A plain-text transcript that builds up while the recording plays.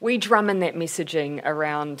We drum in that messaging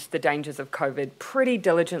around the dangers of COVID pretty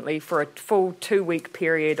diligently for a full 2-week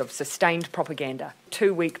period of sustained propaganda.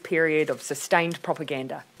 2-week period of sustained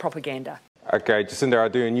propaganda. Okay, Jacinda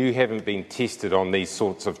Ardern, you haven't been tested on these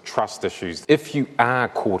sorts of trust issues. If you are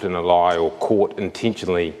caught in a lie or caught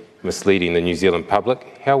intentionally misleading the New Zealand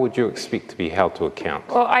public, how would you expect to be held to account?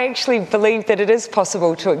 Well, I actually believe that it is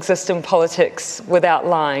possible to exist in politics without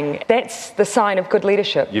lying. That's the sign of good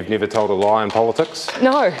leadership. You've never told a lie in politics?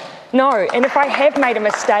 No. And if I have made a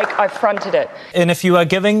mistake, I've fronted it. And if you are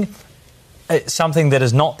giving something that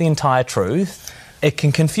is not the entire truth, it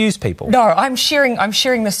can confuse people. No, I'm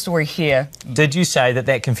sharing this story here. Did you say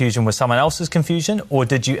that confusion was someone else's confusion, or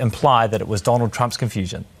did you imply that it was Donald Trump's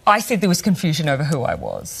confusion? I said there was confusion over who I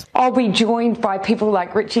was. I'll be joined by people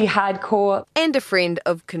like Richie Hardcore. And a friend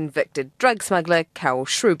of convicted drug smuggler Karel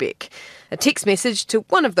Schrubeck. A text message to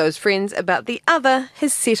one of those friends about the other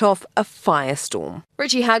has set off a firestorm.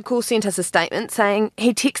 Richie Hardcore sent us a statement saying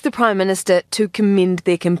he texted the Prime Minister to commend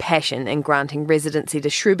their compassion in granting residency to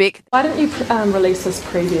Schrubeck. Why didn't you release this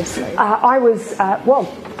previously? I was,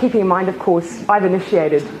 keeping in mind, of course, I've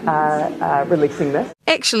initiated releasing this.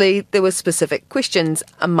 Actually, there were specific questions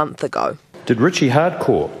a month ago. Did Richie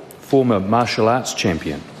Hardcore, former martial arts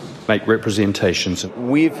champion, make representations?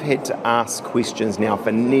 We've had to ask questions now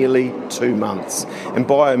for nearly 2 months, and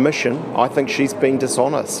by omission, I think she's been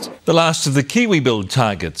dishonest. The last of the KiwiBuild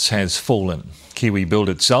targets has fallen. KiwiBuild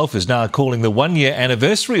itself is now calling the 1-year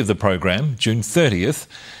anniversary of the program, June 30th,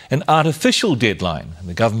 an artificial deadline, and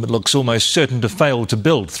the government looks almost certain to fail to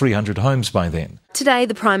build 300 homes by then. Today,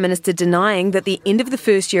 the Prime Minister denying that the end of the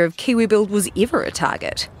first year of KiwiBuild was ever a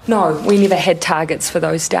target. No, we never had targets for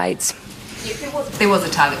those dates. There was a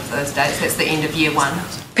target for those dates. That's the end of year 1.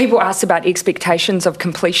 People asked about expectations of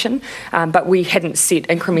completion, but we hadn't set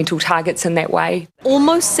incremental targets in that way.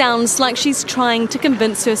 Almost sounds like she's trying to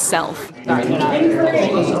convince herself.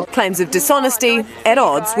 Claims of dishonesty at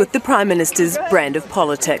odds with the Prime Minister's brand of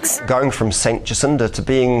politics. Going from St Jacinda to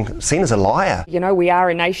being seen as a liar. You know, we are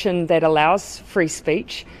a nation that allows free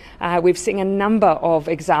speech. We've seen a number of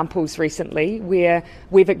examples recently where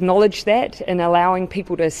we've acknowledged that in allowing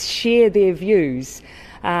people to share their views.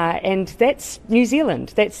 And that's New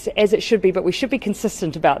Zealand. That's as it should be, but we should be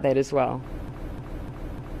consistent about that as well.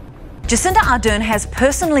 Jacinda Ardern has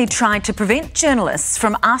personally tried to prevent journalists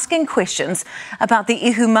from asking questions about the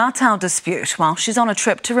Ihumātao dispute while she's on a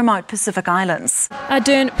trip to remote Pacific Islands.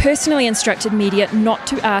 Ardern personally instructed media not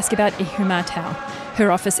to ask about Ihumātao.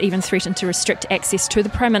 Her office even threatened to restrict access to the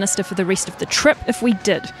Prime Minister for the rest of the trip if we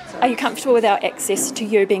did. Are you comfortable with our access to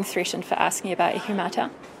you being threatened for asking about Ihumātao?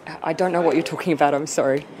 I don't know what you're talking about, I'm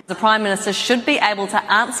sorry. The Prime Minister should be able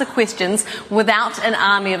to answer questions without an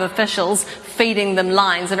army of officials feeding them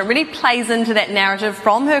lines. And it really plays into that narrative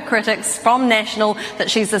from her critics, from National, that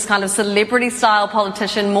she's this kind of celebrity-style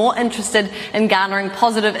politician more interested in garnering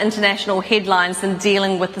positive international headlines than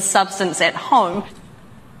dealing with the substance at home.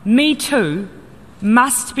 Me Too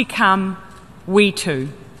must become We Too.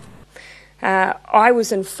 I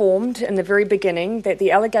was informed in the very beginning that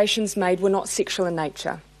the allegations made were not sexual in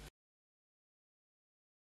nature.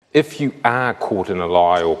 If you are caught in a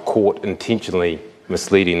lie or caught intentionally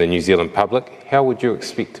misleading the New Zealand public, how would you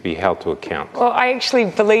expect to be held to account? Well, I actually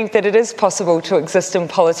believe that it is possible to exist in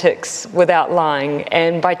politics without lying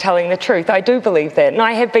and by telling the truth. I do believe that, and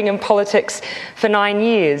I have been in politics for 9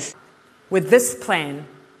 years. With this plan,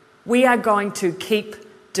 we are going to keep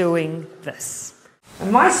doing this.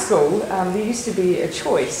 In my school, there used to be a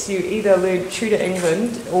choice. You either learned Tudor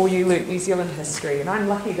England or you learnt New Zealand history. And I'm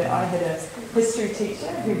lucky that I had a history teacher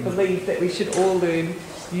who believed that we should all learn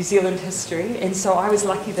New Zealand history. And so I was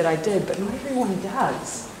lucky that I did, but not everyone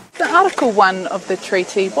does. The Article 1 of the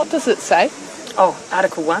treaty, what does it say? Oh,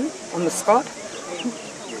 Article 1, on the spot?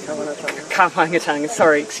 Kawangatanga,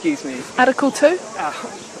 sorry, excuse me. Article 2?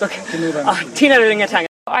 Tina Ringatanga.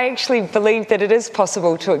 I actually believe that it is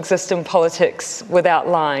possible to exist in politics without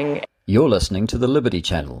lying. You're listening to the Liberty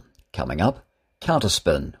Channel. Coming up,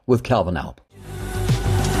 CounterSpin with Calvin Alp.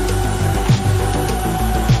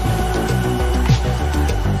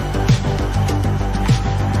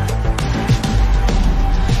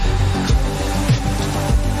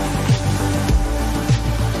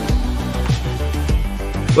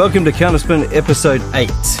 Welcome to CounterSpin Episode 8,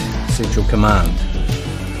 Central Command.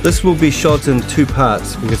 This will be shot in 2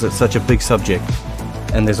 parts because it's such a big subject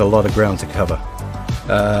and there's a lot of ground to cover.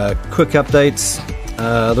 Quick updates.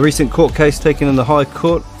 The recent court case taken in the High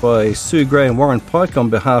Court by Sue Gray and Warren Pike on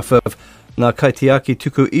behalf of Ngā Kaitiaki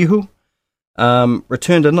Tuku Ihu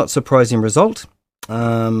returned a not surprising result.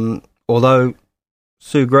 Although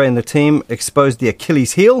Sue Gray and the team exposed the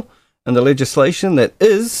Achilles heel in the legislation that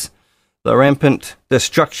is the rampant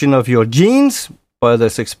destruction of your genes by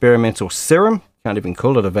this experimental serum. Can't even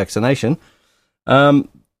call it a vaccination.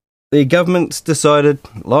 The government's decided,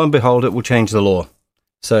 lo and behold, it will change the law.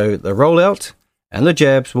 So the rollout and the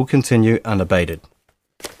jabs will continue unabated.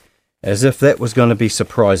 As if that was going to be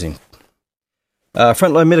surprising.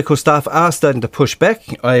 Frontline medical staff are starting to push back.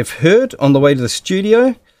 I've heard on the way to the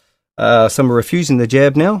studio, some are refusing the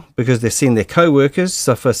jab now because they're seeing their co-workers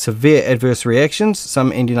suffer severe adverse reactions,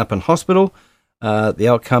 some ending up in hospital. The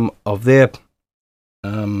outcome of their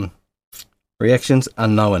reactions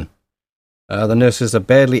unknown. The nurses are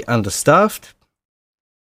badly understaffed,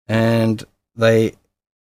 and they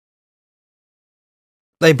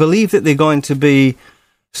believe that they're going to be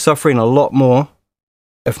suffering a lot more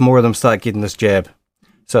if more of them start getting this jab.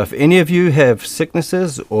 So if any of you have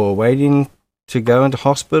sicknesses or waiting to go into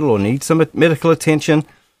hospital or need some medical attention,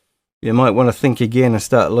 you might want to think again and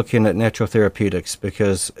start looking at natural therapeutics,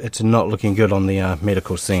 because it's not looking good on the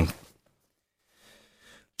medical scene.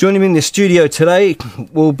 Joining me in the studio today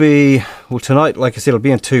will be, tonight, like I said, it'll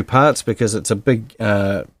be in two parts because it's a big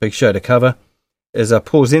show to cover, is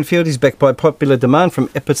Paul ZENTVELD. He's back by popular demand from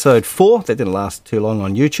episode 4. That didn't last too long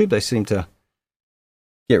on YouTube. They seem to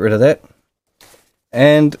get rid of that.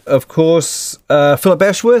 And, of course, Philip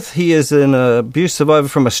Ashworth. He is an abuse survivor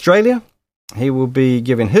from Australia. He will be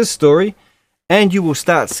giving his story, and you will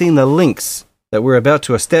start seeing the links that we're about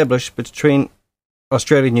to establish between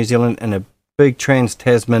Australia and New Zealand and a big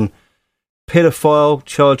trans-Tasman pedophile,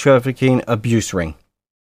 child trafficking, abuse ring.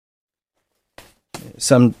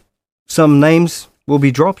 Some names will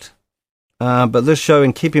be dropped, but this show,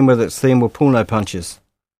 in keeping with its theme, will pull no punches.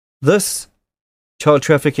 This child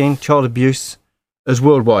trafficking, child abuse, is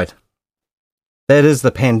worldwide. That is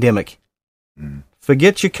the pandemic.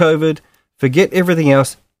 Forget your COVID, forget everything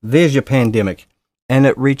else, there's your pandemic. And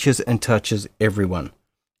it reaches and touches everyone.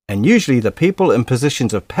 And usually the people in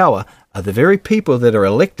positions of power are the very people that are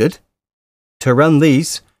elected to run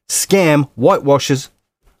these scam whitewashes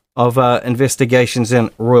of investigations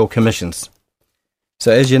and royal commissions.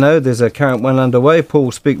 So as you know, there's a current one underway. Paul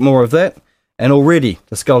will speak more of that. And already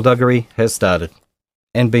the skullduggery has started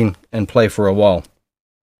and been in play for a while.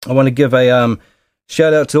 I want to give a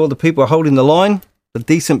shout out to all the people holding the line, the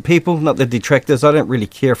decent people, not the detractors. I don't really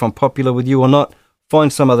care if I'm popular with you or not.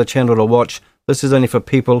 Find some other channel to watch. This is only for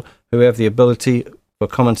people who have the ability for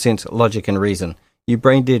common sense, logic and reason. You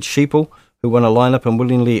brain-dead sheeple who want to line up and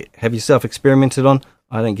willingly have yourself experimented on,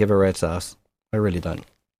 I don't give a rat's ass. I really don't.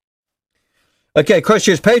 Okay,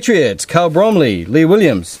 Christchurch Patriots, Carl Bromley, Lee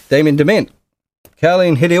Williams, Damien Dement,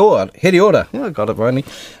 Carleen Hediorda. Yeah, I got it finally.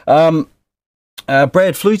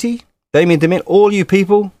 Brad Flutie, Damien Dement, all you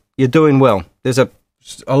people, you're doing well. There's a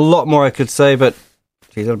lot more I could say, but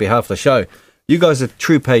geez, that'll be half the show. You guys are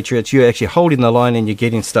true patriots. You're actually holding the line and you're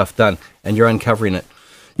getting stuff done and you're uncovering it.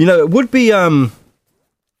 You know, it would be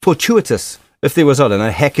fortuitous if there was, I don't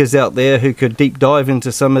know, hackers out there who could deep dive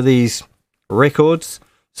into some of these records,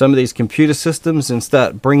 some of these computer systems and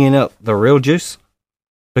start bringing out the real juice,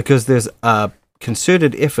 because there's a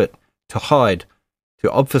concerted effort to hide, to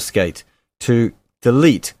obfuscate, to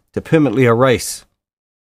delete, to permanently erase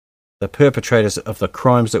the perpetrators of the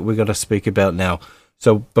crimes that we're going to speak about now.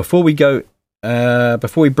 So before we go,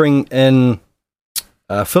 before we bring in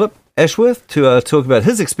Philip Ashworth to talk about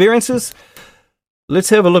his experiences, let's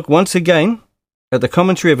have a look once again at the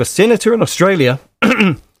commentary of a senator in Australia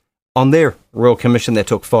on their Royal Commission that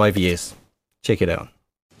took 5 years. Check it out.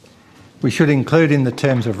 We should include in the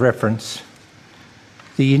terms of reference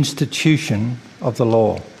the institution of the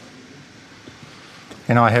law.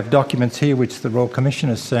 And I have documents here which the Royal Commission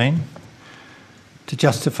has seen to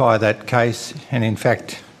justify that case, and in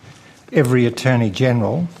fact every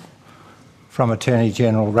Attorney-General, from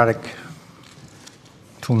Attorney-General Ruddock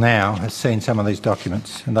till now, has seen some of these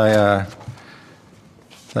documents, and they are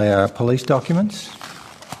police documents,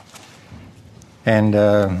 and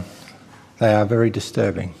they are very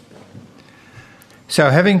disturbing. So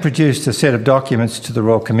having produced a set of documents to the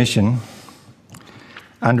Royal Commission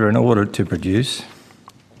under an order to produce,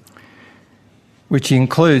 which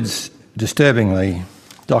includes, disturbingly,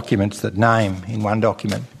 documents that name in one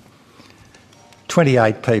document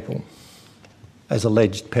 28 people as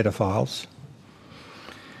alleged pedophiles,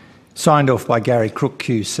 signed off by Gary Crook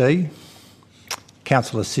QC,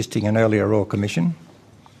 counsel assisting an earlier Royal Commission,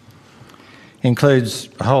 includes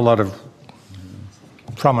a whole lot of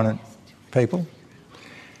prominent people,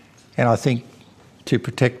 and I think to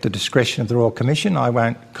protect the discretion of the Royal Commission, I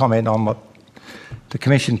won't comment on what the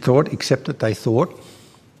Commission thought, except that they thought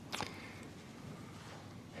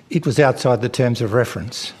it was outside the terms of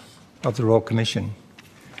reference of the Royal Commission.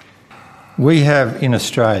 We have in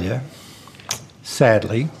Australia,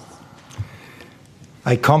 sadly,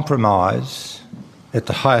 a compromise at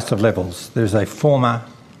the highest of levels. There's a former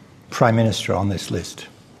Prime Minister on this list,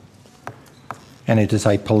 and it is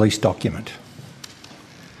a police document.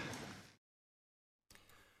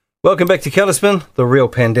 Welcome back to CounterSpin, the real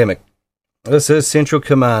pandemic. This is Central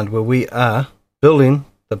Command, where we are building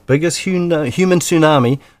the biggest human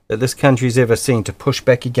tsunami that this country's ever seen to push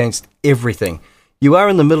back against everything. You are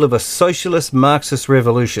in the middle of a socialist Marxist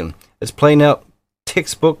revolution. It's playing out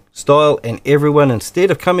textbook style, and everyone,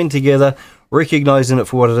 instead of coming together, recognising it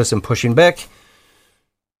for what it is and pushing back,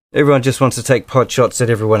 everyone just wants to take pot shots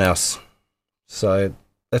at everyone else. So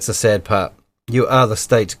that's the sad part. You are the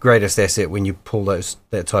state's greatest asset when you pull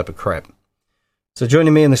that type of crap. So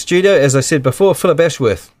joining me in the studio, as I said before, Philip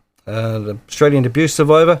Ashworth, the Australian abuse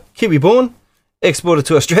survivor, Kiwi born, exported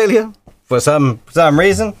to Australia for some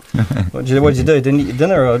reason. What'd you do? Didn't eat your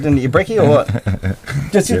dinner or didn't eat your brekkie or what?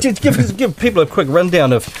 Just give people a quick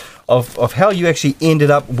rundown of how you actually ended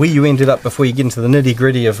up where you ended up before you get into the nitty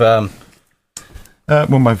gritty of. Well,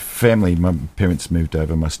 my parents moved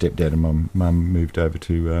over. My stepdad and my mum moved over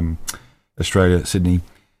to Australia, Sydney,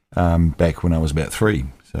 back when I was about 3.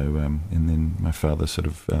 So, and then my father sort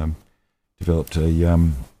of developed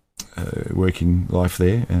a working life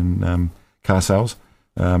there and car sales.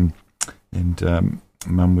 And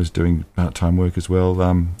mum was doing part-time work as well,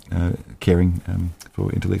 caring for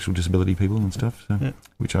intellectual disability people and stuff, so, yeah.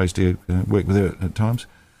 Which I used to work with her at times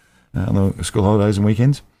on the school holidays and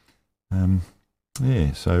weekends. I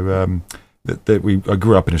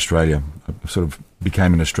grew up in Australia. I sort of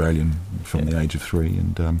became an Australian from the age of 3.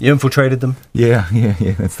 And you infiltrated them? Yeah,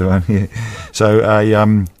 that's the one, yeah. So I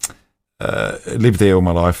lived there all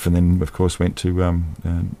my life, and then, of course, went to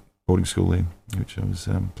boarding school there, which I was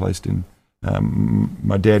placed in.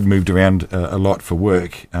 My dad moved around a lot for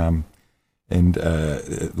work, and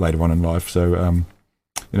later on in life, so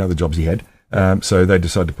the jobs he had. So they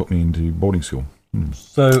decided to put me into boarding school.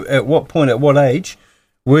 So at what point, at what age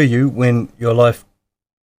were you when your life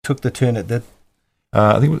took the turn it did?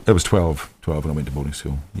 I think it was 12 when I went to boarding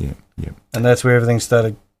school. Yeah. And that's where everything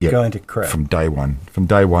started going to crap. From day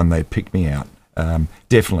one, they picked me out,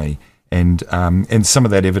 definitely. And some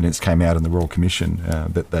of that evidence came out in the Royal Commission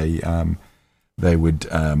that they would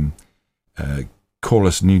call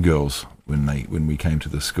us new girls when we came to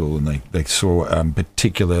the school, and they saw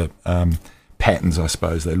particular patterns, I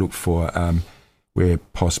suppose, they looked for where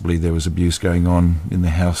possibly there was abuse going on in the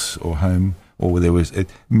house or home, or where there was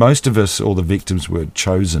most of us, all the victims were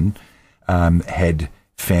chosen, had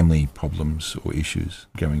family problems or issues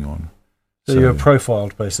going on. So you were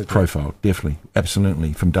profiled, basically. Profiled, definitely,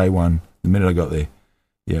 absolutely, from day one, the minute I got there.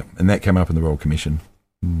 Yeah, and that came up in the Royal Commission.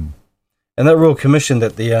 And that Royal Commission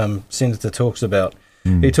that the Senator talks about,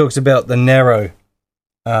 he talks about the narrow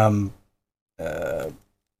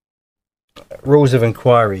rules of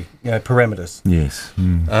inquiry, parameters. Yes.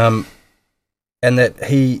 And that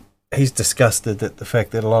he's disgusted at the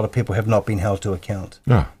fact that a lot of people have not been held to account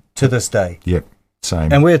to this day. Yep,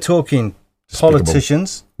 same. And we're talking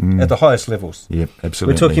politicians at the highest levels. Yep,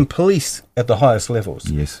 absolutely. We're talking police at the highest levels.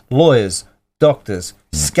 Yes. Lawyers, doctors,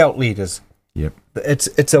 scout leaders. Yep.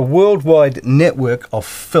 It's a worldwide network of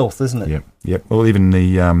filth, isn't it? Yep. Well, even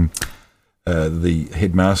the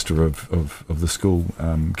headmaster of the school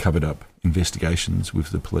covered up investigations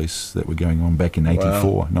with the police that were going on back in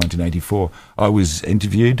 1984. I was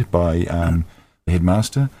interviewed by the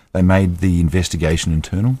headmaster. They made the investigation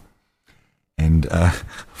internal. And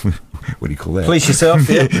what do you call that? Police yourself,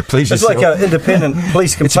 yeah. Police yourself. It's like an independent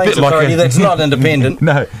police complaints authority that's not independent.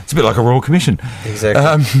 No, it's a bit like a Royal Commission.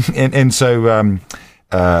 Exactly. So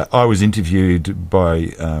I was interviewed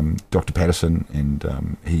by Dr. Patterson,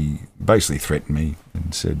 and he basically threatened me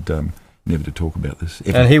and said never to talk about this.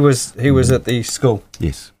 Ever. And he was at the school?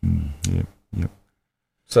 Yes. Yep.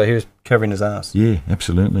 So he was covering his ass. Yeah,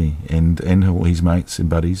 absolutely, and all his mates and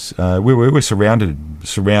buddies. We were surrounded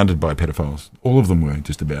by pedophiles. All of them were,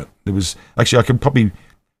 just about. There was actually, I could probably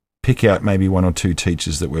pick out maybe 1 or 2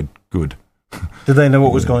 teachers that were good. Did they know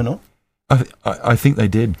what was going on? I think they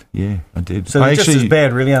did. Yeah, I did. So they're just as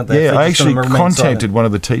bad, really, aren't they? Yeah, I actually contacted one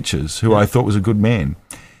of the teachers who I thought was a good man,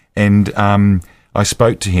 and I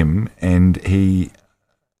spoke to him, and he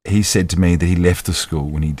said to me that he left the school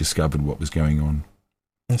when he discovered what was going on.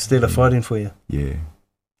 Instead of fighting for you.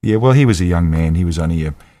 Yeah. Well, he was a young man. He was only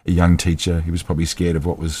a young teacher. He was probably scared of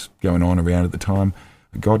what was going on around at the time.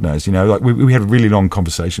 God knows, like we had a really long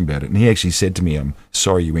conversation about it, and he actually said to me, "I'm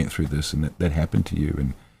sorry you went through this and that happened to you."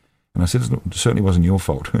 And I said, "It certainly wasn't your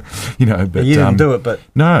fault," But you didn't do it, but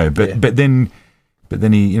no, but then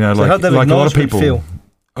he, so like a lot of people feel?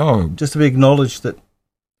 Oh, just to be acknowledged that.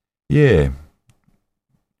 Yeah.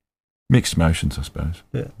 Mixed emotions, I suppose.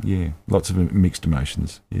 Yeah. Yeah. Lots of mixed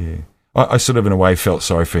emotions. Yeah. I sort of, in a way, felt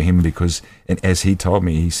sorry for him because, and as he told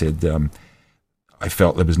me, he said, I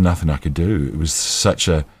felt there was nothing I could do. It was such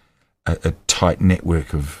a tight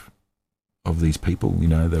network of these people. You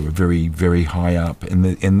know, they were very, very high up,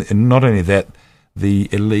 and not only that, the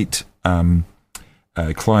elite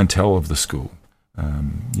clientele of the school.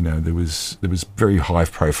 You know, there was very high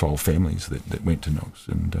profile families that went to Knox,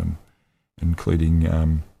 and including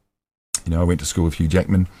you know, I went to school with Hugh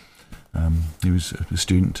Jackman. He was a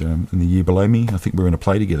student in the year below me. I think we were in a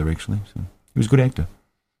play together actually. So he was a good actor.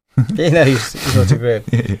 Yeah, no, he's not too bad.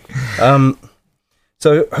 Yeah.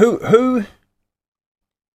 So who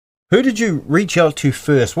did you reach out to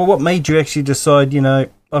first? Well, what made you actually decide? You know,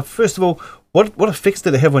 first of all, what effects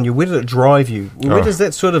did it have on you? Where did it drive you? Where does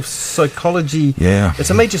that sort of psychology? Yeah, it's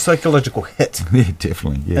a major psychological hit. Yeah,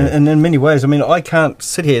 definitely. Yeah, and in many ways, I mean, I can't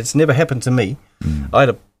sit here. It's never happened to me. I had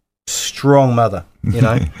a strong mother, you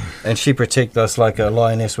know, and she protected us like a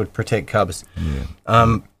lioness would protect cubs.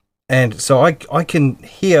 Yeah. And so I can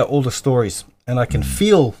hear all the stories and I can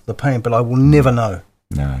feel the pain, but I will never know.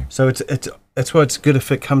 No. So it's why it's good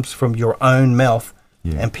if it comes from your own mouth.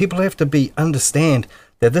 Yeah. And people have to understand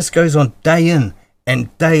that this goes on day in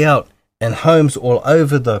and day out in homes all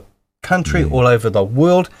over the country, all over the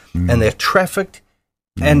world, and they're trafficked.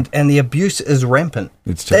 And the abuse is rampant.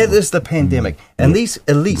 That is the pandemic. And these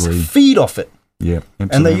elites feed off it. Yeah,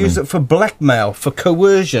 absolutely. And they use it for blackmail, for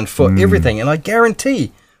coercion, for everything. And I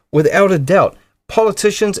guarantee, without a doubt,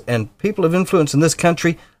 politicians and people of influence in this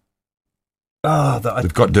country,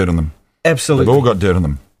 they've got dirt on them. Absolutely. They've all got dirt on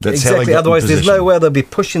them. That's exactly. How they got Otherwise, there's no way they'll be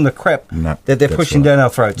pushing the crap that they're pushing down our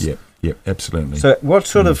throats. Yep, absolutely. So what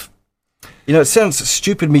sort of... You know, it sounds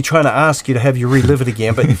stupid me trying to ask you to have you relive it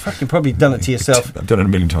again, but you've fucking probably done it to yourself. I've done it a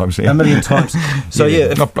million times. Yeah. A million times. So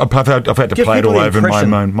I've had to play it all over in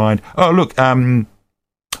my own mind. Oh, look,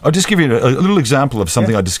 I'll just give you a little example of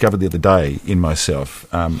something I discovered the other day in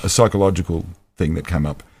myself, a psychological thing that came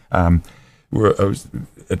up. I was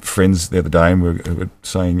at friends the other day and we were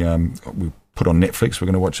saying we put on Netflix, we're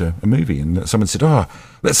going to watch a movie, and someone said,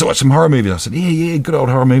 let's watch some horror movies. I said, yeah, good old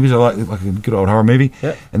horror movies. I like a good old horror movie.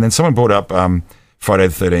 Yeah. And then someone brought up Friday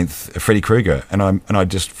the 13th, Freddy Krueger, and I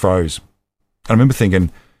just froze. I remember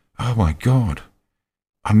thinking, oh my God.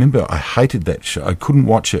 I remember I hated that show. I couldn't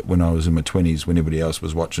watch it when I was in my 20s when everybody else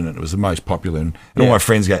was watching it. It was the most popular, and all my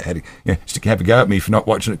friends had to have a go at me for not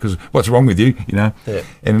watching it because what's wrong with you, you know? Yeah.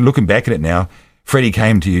 And looking back at it now, Freddie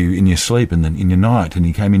came to you in your sleep and then in your night, and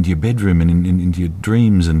he came into your bedroom and into your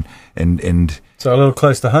dreams, and so a little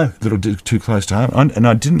close to home, a little too close to home. And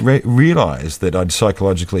I didn't realise that I'd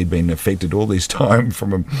psychologically been affected all this time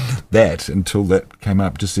from that until that came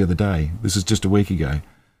up just the other day. This is just a week ago.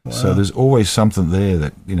 Wow. So there's always something there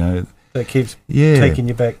that, you know, that keeps taking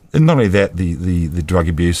you back. And not only that, the drug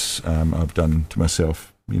abuse I've done to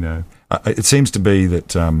myself. You know, it seems to be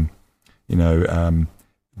that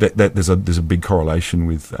that there's a big correlation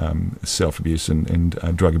with self abuse and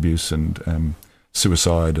drug abuse and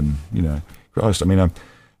suicide, and you know, Christ, I mean,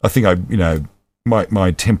 I think my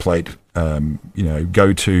template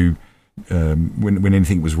go to when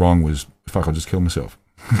anything was wrong was, fuck, I'll just kill myself.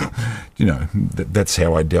 You know, that's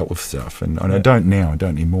how I dealt with stuff, and I don't now. I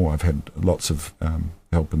don't anymore. I've had lots of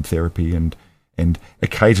help and therapy, and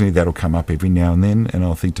occasionally that'll come up every now and then, and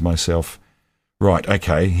I'll think to myself, right,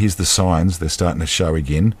 okay, here's the signs. They're starting to show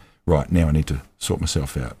again. Right, now I need to sort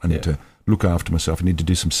myself out. I need to look after myself. I need to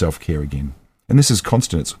do some self-care again. And this is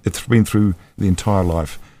constant. It's been through the entire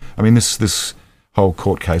life. I mean, this whole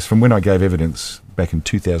court case, from when I gave evidence back in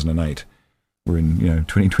 2008, we're in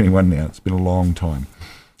 2021 now. It's been a long time.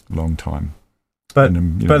 But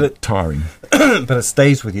it's tiring. But it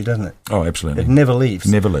stays with you, doesn't it? Oh, absolutely. It never leaves.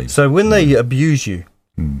 Never leaves. So when they abuse you,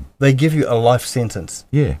 they give you a life sentence.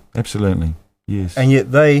 Yeah, absolutely. Yes. And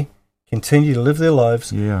yet they continue to live their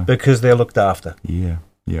lives because they're looked after. Yeah.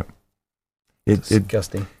 It's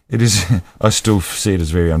disgusting. It is. I still see it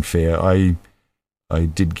as very unfair. I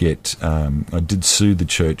did sue the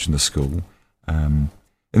church and the school, and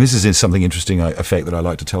this is something interesting. A fact that I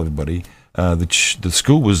like to tell everybody: the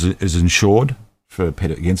school is insured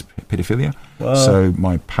against pedophilia. Wow. So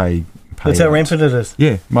my payout. That's how rampant it is.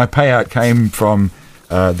 Yeah, my payout came from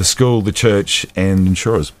the school, the church, and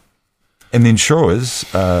insurers. And the insurers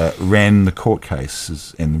ran the court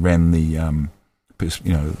cases and ran the,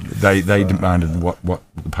 they demanded what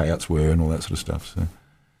the payouts were and all that sort of stuff. So,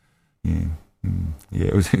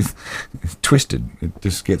 it was it's twisted. It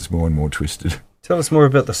just gets more and more twisted. Tell us more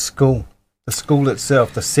about the school. The school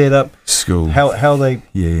itself, the setup, how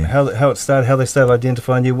it started, how they started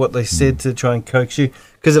identifying you, what they said to try and coax you,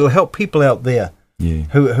 because it'll help people out there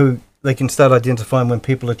who they can start identifying when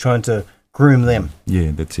people are trying to groom them. Yeah,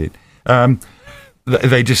 that's it.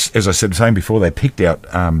 They just, as I said, saying before, they picked out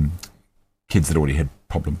kids that already had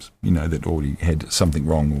problems, that already had something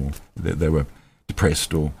wrong, or that they were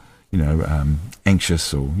depressed, or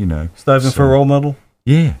anxious, or Starving for a role model.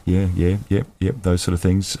 Yeah, those sort of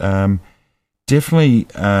things. Definitely,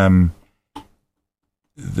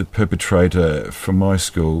 the perpetrator from my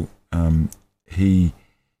school, he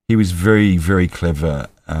was very, very clever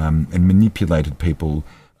and manipulated people.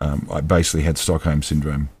 I basically had Stockholm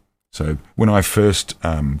syndrome. So when I first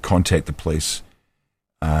contacted the police,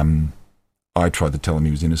 I tried to tell him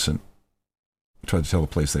he was innocent. I tried to tell the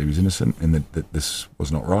police that he was innocent and that this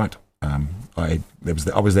was not right. I was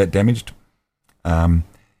that damaged. The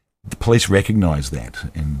police recognised that,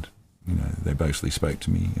 and they basically spoke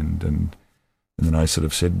to me, and then I sort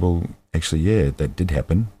of said, well, actually, yeah, that did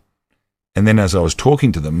happen. And then as I was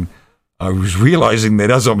talking to them, I was realising that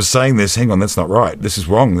as I was saying this, hang on, that's not right. This is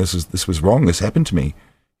wrong. This was wrong. This happened to me.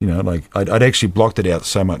 I'd actually blocked it out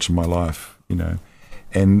so much in my life.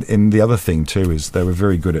 And the other thing too is they were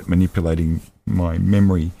very good at manipulating my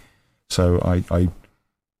memory. So I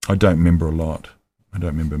don't remember a lot.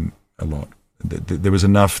 There was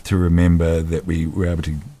enough to remember that we were able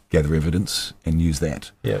to gather evidence and use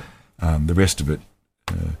that. Yeah. The rest of it,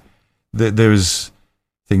 there was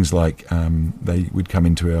things like they would come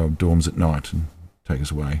into our dorms at night and take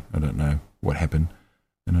us away. I don't know what happened,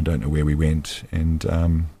 and I don't know where we went.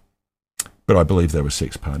 And but I believe there were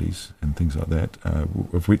sex parties and things like that,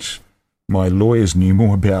 of which my lawyers knew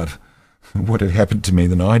more about what had happened to me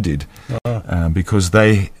than I did, because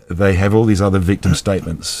they have all these other victim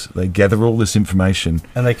statements. They gather all this information,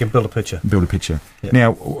 and they can build a picture. Yeah.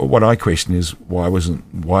 Now, what I question is why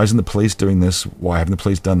isn't the police doing this? Why haven't the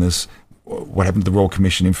police done this? What happened to the Royal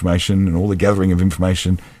Commission information and all the gathering of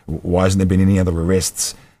information? Why hasn't there been any other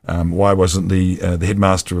arrests? Why wasn't the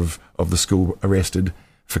headmaster of the school arrested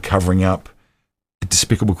for covering up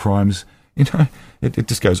despicable crimes? It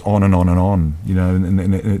just goes on and on and on.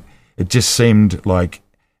 And it just seemed like,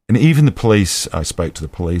 and even the police, I spoke to the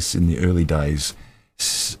police in the early days,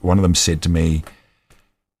 one of them said to me,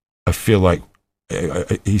 I feel like,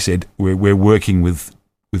 he said, we're working with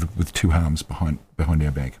two arms behind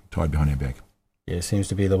our back, tied behind our back. Yeah, it seems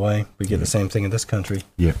to be the way. We get the same thing in this country.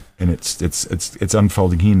 Yeah, and it's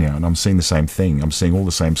unfolding here now, and I'm seeing the same thing. I'm seeing all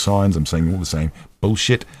the same signs. I'm seeing all the same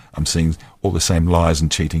bullshit. I'm seeing all the same lies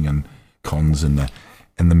and cheating and cons and the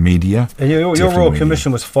media. And your Royal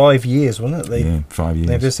Commission was 5 years, wasn't it? 5 years.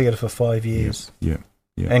 They investigated for 5 years. Yeah.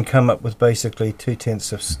 And come up with basically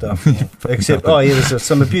 2/10 of stuff. Except, there's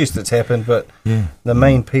some abuse that's happened, but the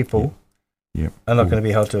main people are not going to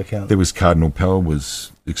be held to account. There was Cardinal Pell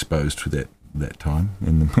was exposed for that time,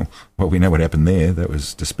 and well, we know what happened there. That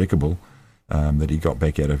was despicable. That he got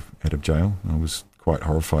back out of jail. I was quite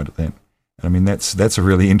horrified at that. I mean, that's a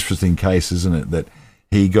really interesting case, isn't it? That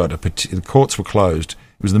he got the courts were closed.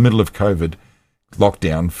 It was the middle of COVID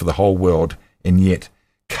lockdown for the whole world, and yet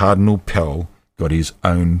Cardinal Pell got his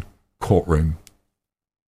own courtroom.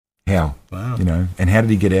 How? Wow. And how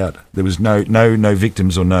did he get out? There was no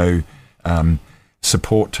victims or no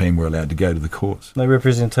support team were allowed to go to the courts. No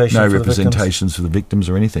representation. No representations for the victims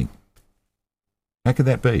or anything. How could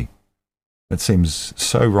that be? That seems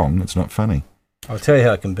so wrong. It's not funny. I'll tell you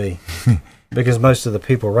how it can be. Because most of the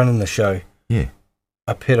people running the show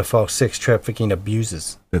are pedophile, sex trafficking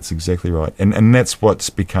abusers. That's exactly right. And that's what's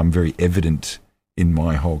become very evident in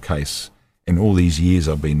my whole case. In all these years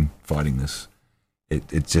I've been fighting this,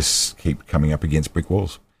 it just keep coming up against brick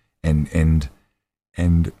walls and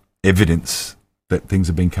evidence that things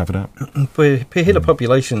have been covered up. Per head of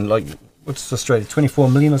population, like, what's Australia, 24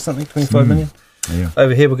 million or something, 25 million? Yeah.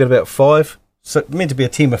 Over here we've got about 5. So meant to be a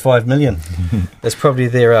team of 5 million. That's probably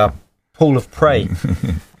their pool of prey.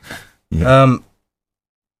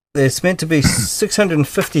 There's meant to be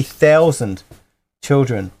 650,000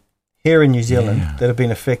 children here in New Zealand that have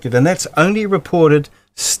been affected, and that's only reported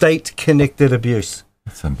state-connected abuse.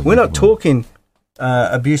 That's unbelievable. We're not talking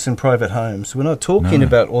abuse in private homes. We're not talking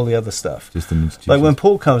about all the other stuff. Just an institution. Like when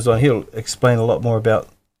Paul comes on, he'll explain a lot more about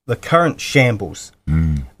the current shambles.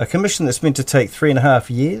 A commission that's meant to take 3.5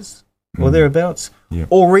 years or thereabouts,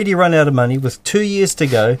 already run out of money with 2 years to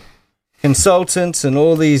go. Consultants and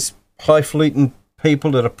all these highfalutin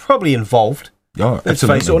people that are probably involved, let's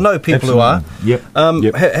face it, or know people who are,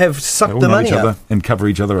 have sucked the money out and cover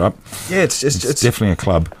each other up. Yeah, it's definitely a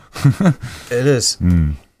club. It is.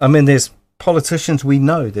 I mean, there's politicians, we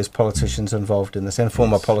know there's politicians involved in this, and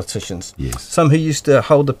former politicians. Yes. Some who used to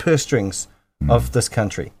hold the purse strings of this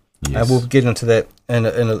country. Yes. And we'll get into that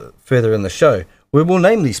further in the show, where we'll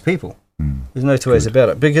name these people. There's no two ways about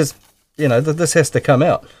it, because, this has to come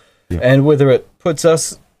out. Yep. And whether it puts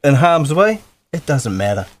us in harm's way, it doesn't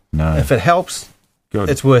matter. No. If it helps, Good.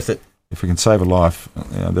 it's worth it. If we can save a life,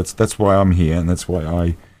 that's why I'm here, and that's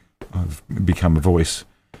why I've become a voice,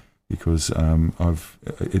 because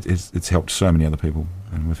it's helped so many other people,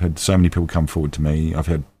 and we've had so many people come forward to me. I've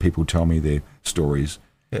had people tell me their stories,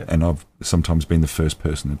 and I've sometimes been the first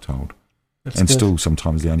person they've told, That's and good. still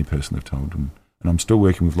sometimes the only person they've told, and I'm still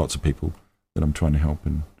working with lots of people that I'm trying to help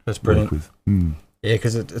and That's brilliant. work with. Yeah,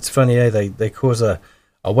 because it's funny, they cause a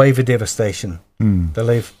wave of devastation. They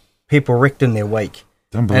leave people wrecked in their wake.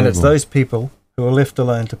 And it's those people who are left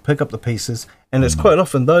alone to pick up the pieces, and it's quite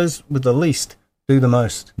often those with the least do the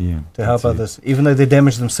most to help others. Even though they're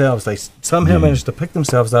damaged themselves, they somehow manage to pick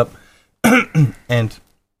themselves up and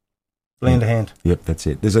lend a hand. Yep, that's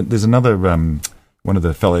it. There's another one of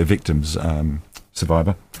the fellow victims,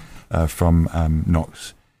 survivor from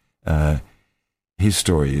Knox. His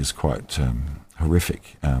story is quite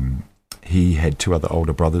horrific. He had two other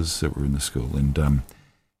older brothers that were in the school, and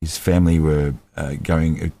his family were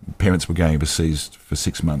parents were going overseas for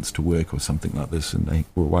 6 months to work or something like this, and they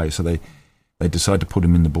were away, so they decided to put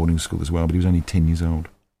him in the boarding school as well, but he was only 10 years old.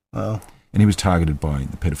 Wow. And he was targeted by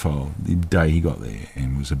the pedophile the day he got there,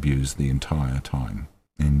 and was abused the entire time.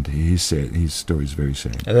 And his story is very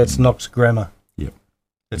sad. And that's Knox Grammar. Yep.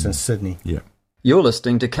 It's in Sydney. Yep. You're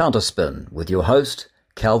listening to CounterSpin with your host,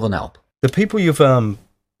 Calvin Alp. The people you've been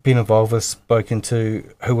involved with, spoken to,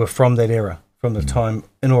 who were from that era, from the time,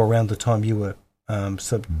 in or around the time you were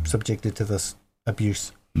subjected to this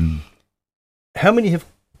abuse, how many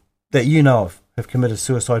that you know of have committed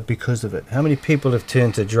suicide because of it? How many people have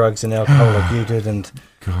turned to drugs and alcohol like you did, and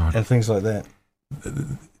things like that?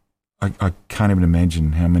 I can't even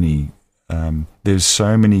imagine how many. There's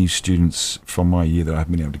so many students from my year that I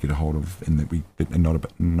haven't been able to get a hold of, and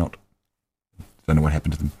that not don't know what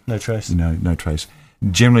happened to them. No trace. No trace.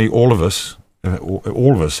 Generally, all of us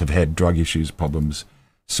have had drug issues, problems,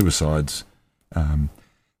 suicides.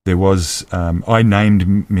 There was I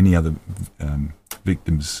named many other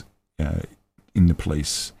victims in the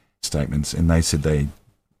police statements, and they said they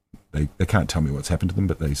can't tell me what's happened to them,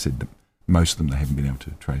 but they said that most of them they haven't been able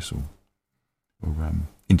to trace or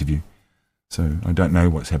interview. So I don't know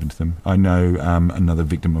what's happened to them. I know another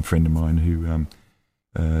victim, a friend of mine,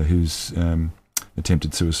 who's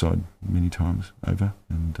attempted suicide many times over,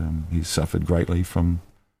 and he's suffered greatly from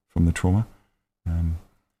the trauma.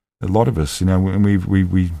 A lot of us, and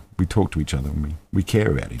we talk to each other, and we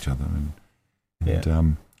care about each other,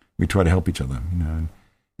 and we try to help each other,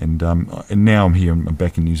 and now I'm here, I'm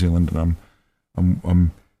back in New Zealand, and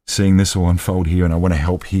I'm seeing this all unfold here, and I want to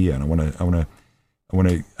help here, and I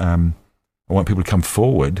want people to come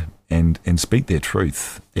forward and speak their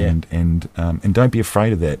truth, and don't be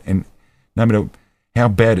afraid of that. And no matter how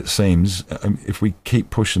bad it seems, if we keep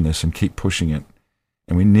pushing this and keep pushing it,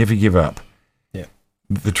 and we never give up,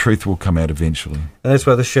 the truth will come out eventually. And that's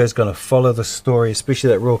why this show's going to follow the story, especially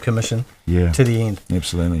that Royal Commission, to the end.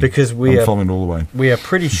 Absolutely. Because I'm following it all the way. We are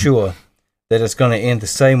pretty sure that it's going to end the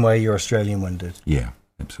same way your Australian one did. Yeah,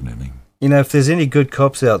 absolutely. If there's any good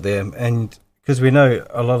cops out there, and because we know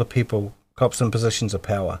a lot of people, cops in positions of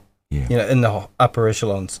power, in the upper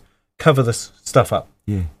echelons, cover this stuff up.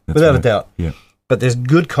 Yeah, without a doubt. Yeah. But there's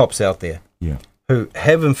good cops out there Yeah. who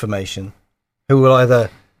have information, who will either,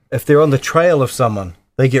 if they're on the trail of someone,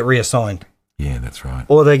 they get reassigned. Yeah, that's right.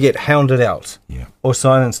 Or they get hounded out. Yeah. Or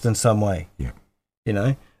silenced in some way. Yeah.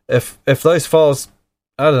 If those files,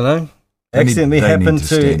 I don't know, accidentally happen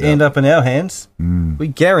to end up in our hands, we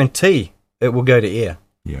guarantee it will go to air.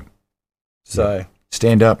 Yeah. So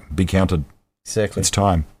stand up, be counted. Exactly. It's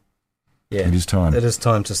time. Yeah. It is time. It is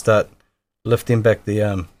time to start lifting back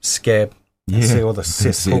the scab and see all the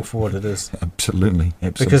cesspool for what it is. Absolutely.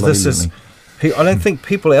 Because this is, I don't think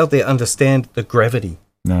people out there understand the gravity.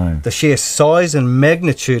 No. The sheer size and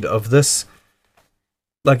magnitude of this,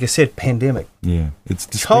 like I said, pandemic. Yeah. It's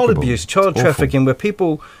child abuse, child trafficking, where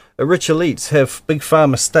people, rich elites, have big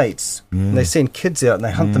farm estates and they send kids out and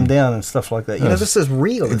they hunt them down and stuff like that. This is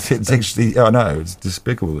real. It's actually, I know, it's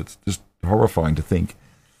despicable. It's just horrifying to think.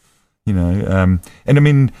 And I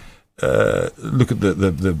mean, look at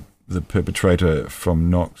the perpetrator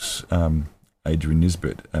from Knox, Adrian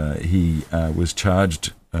Nisbet. He was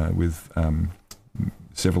charged with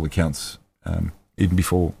several accounts, even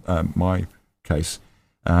before my case.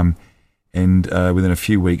 And within a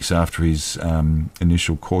few weeks after his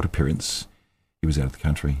initial court appearance, he was out of the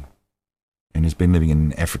country. and has been living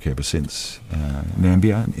in Africa ever since.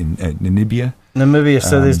 Namibia.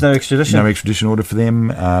 So there's no extradition? No extradition order for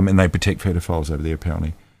them, and they protect pedophiles over there,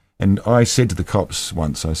 apparently. And I said to the cops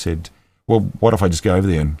once, I said, well, what if I just go over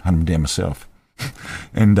there and hunt them down myself?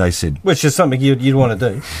 And they said... Which is something you'd want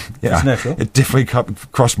to do. Yeah, it's natural. It definitely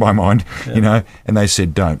crossed my mind, you know, and they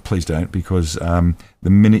said, please don't, because the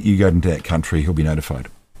minute you go into that country, he'll be notified.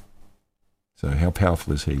 So how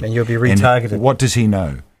powerful is he? And you'll be retargeted. And what does he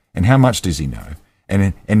know? And how much does he know?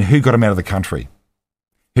 And who got him out of the country?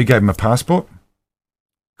 Who gave him a passport?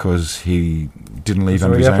 Because he didn't leave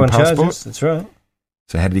under his own passport. Charges. That's right.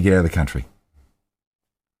 So how did he get out of the country?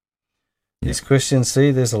 These questions,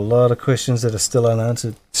 there's a lot of questions that are still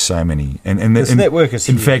unanswered. So many. And this network is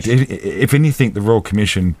huge. In fact, if anything, the Royal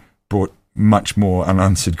Commission brought much more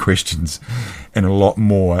unanswered questions and a lot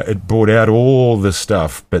more. It brought out all this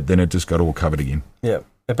stuff, but then it just got all covered again. Yeah.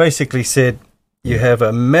 It basically said you have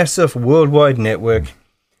a massive worldwide network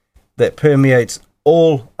that permeates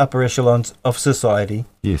all upper echelons of society.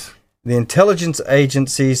 Yes. The intelligence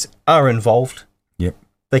agencies are involved. Yep.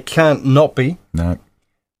 They can't not be. No.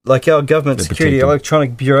 Like our government security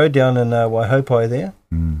electronic bureau down in Waihopai there,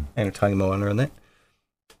 and Tangamoana and that,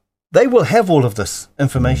 they will have all of this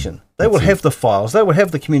information. They will have the files. They will have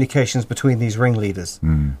the communications between these ringleaders.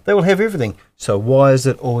 They will have everything. So why is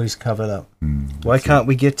it always covered up? Why can't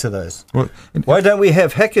we get to those? Well, why don't we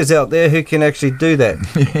have hackers out there who can actually do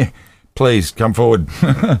that? Please, come forward.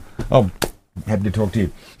 I'm happy to talk to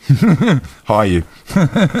you. Hire you.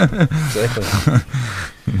 Exactly.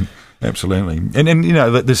 Absolutely. And you know,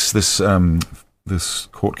 this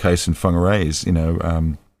court case in Whangarei, you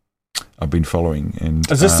know, I've been following. And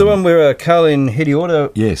is this the one where Carlin Hediorda?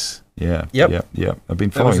 Yes. Yeah. Yep. I've been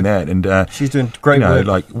following that, and she's doing great work.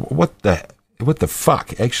 Like what the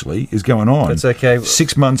fuck actually is going on? That's okay.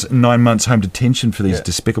 6 months, 9 months home detention for these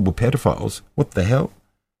despicable pedophiles. What the hell?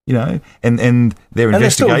 You know, and their investigation. And they're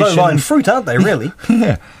still low-lying fruit, aren't they? Really?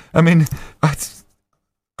 Yeah. I mean,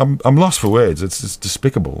 I'm lost for words. It's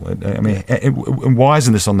despicable. I mean, and why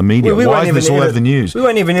isn't this on the media? Why isn't this all over the news? We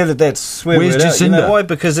won't even edit that swear Where's word out. Jacinda? You know why?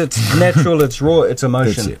 Because it's natural, it's raw, it's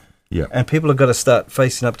emotion. That's it. Yeah. And people have got to start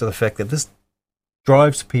facing up to the fact that this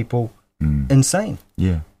drives people insane.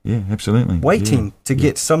 Yeah, absolutely. Waiting to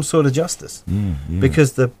get some sort of justice. Yeah.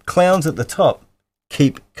 Because the clowns at the top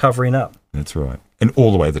keep covering up. That's right. And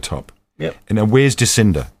all the way to the top. Yep. And now where's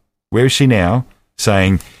Jacinda? Where is she now?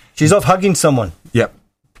 Saying... She's off hugging someone. Yep.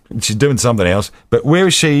 She's doing something else. But where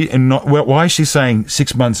is she? And why is she saying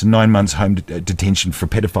 6 months and 9 months home detention for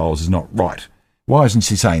pedophiles is not right? Why isn't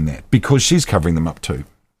she saying that? Because she's covering them up too.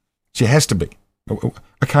 She has to be.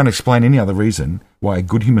 I can't explain any other reason why a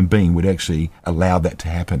good human being would actually allow that to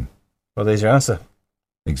happen. Well, there's your answer.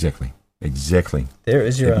 Exactly. There is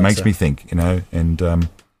your answer. It makes me think, you know, and I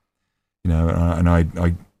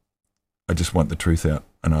just want the truth out,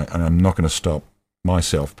 and I'm not going to stop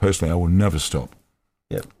myself personally. I will never stop.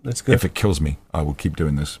 Yep, that's good. If it kills me, I will keep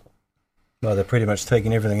doing this. Well, they're pretty much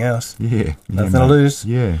taking everything else. Yeah. Nothing to lose.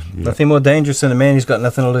 Yeah. Nothing more dangerous than a man who's got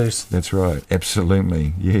nothing to lose. That's right.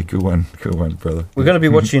 Absolutely. Yeah, good one, brother. We're going to be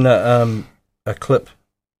watching a clip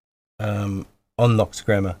on Knox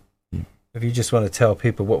Grammar. Yeah. If you just want to tell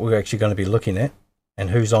people what we're actually going to be looking at and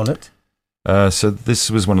who's on it. So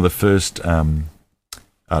this was one of the first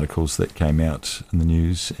articles that came out in the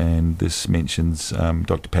news, and this mentions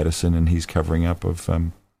Dr. Patterson and his covering up of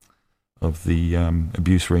the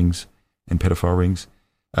abuse rings and pedophile rings.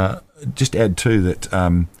 Just add too that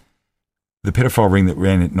the pedophile ring that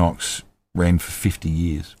ran at Knox ran for 50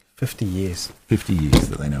 years. 50 years. 50 years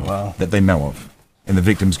that they know Wow. of. That they know of. And the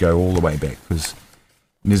victims go all the way back, because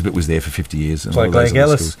Nisbet was there for 50 years. And like Blake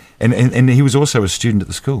Ellis. And he was also a student at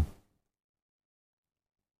the school.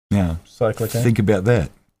 Now, Cyclic, think about that.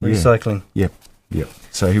 Recycling. Yeah. Yep.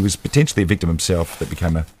 So he was potentially a victim himself that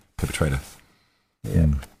became a perpetrator. Yeah.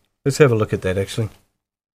 Let's have a look at that, actually.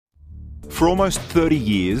 For almost 30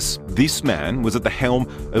 years, this man was at the helm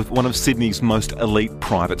of one of Sydney's most elite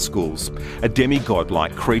private schools. A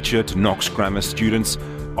demigod-like creature to Knox Grammar students,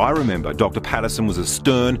 I remember Dr. Patterson was a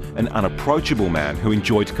stern and unapproachable man who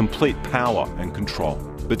enjoyed complete power and control.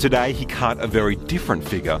 But today he cut a very different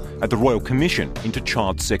figure at the Royal Commission into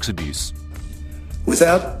child sex abuse.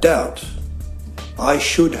 Without doubt, I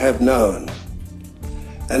should have known,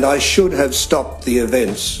 and I should have stopped the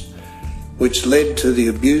events which led to the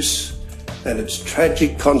abuse and its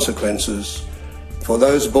tragic consequences for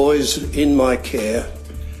those boys in my care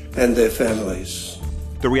and their families.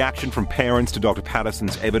 The reaction from parents to Dr.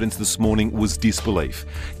 Patterson's evidence this morning was disbelief.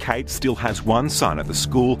 Kate still has one son at the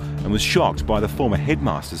school and was shocked by the former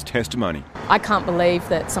headmaster's testimony. I can't believe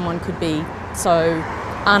that someone could be so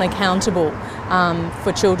unaccountable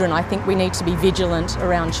for children. I think we need to be vigilant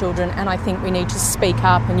around children, and I think we need to speak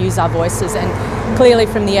up and use our voices, and clearly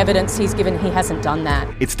from the evidence he's given, he hasn't done that.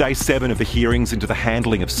 It's day 7 of the hearings into the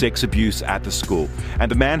handling of sex abuse at the school, and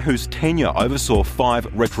the man whose tenure oversaw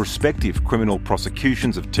 5 retrospective criminal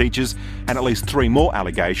prosecutions of teachers and at least 3 more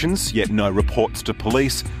allegations, yet no reports to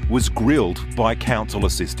police, was grilled by counsel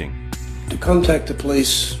assisting. To contact the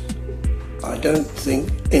police, I don't think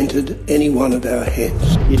entered any one of our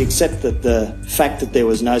heads. You'd accept that the fact that there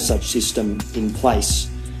was no such system in place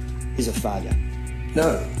is a failure?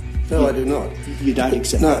 No, I do not. You don't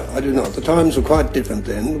accept No, I do not. The times were quite different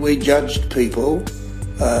then. We judged people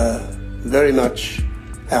very much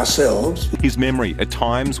ourselves. His memory at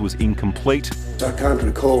times was incomplete. I can't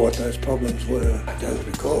recall what those problems were. I don't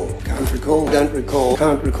recall. Can't recall. Don't recall.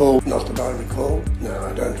 Can't recall. Not that I recall. No,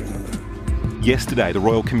 I don't remember. Yesterday, the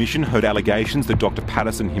Royal Commission heard allegations that Dr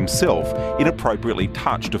Patterson himself inappropriately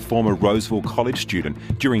touched a former Roseville College student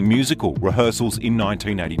during musical rehearsals in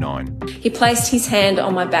 1989. He placed his hand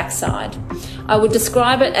on my backside. I would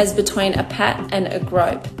describe it as between a pat and a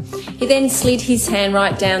grope. He then slid his hand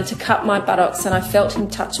right down to cup my buttocks, and I felt him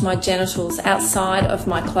touch my genitals outside of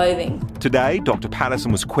my clothing. Today, Dr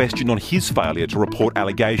Patterson was questioned on his failure to report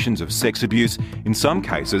allegations of sex abuse, in some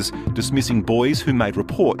cases dismissing boys who made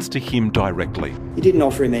reports to him directly. You didn't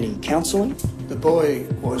offer him any counselling? The boy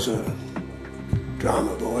was a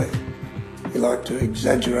drama boy. He liked to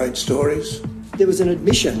exaggerate stories. There was an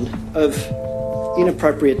admission of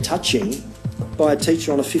inappropriate touching by a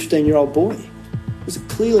teacher on a 15-year-old boy. It was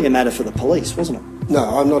clearly a matter for the police, wasn't it? No,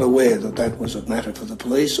 I'm not aware that that was a matter for the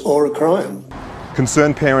police or a crime.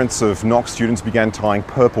 Concerned parents of Knox students began tying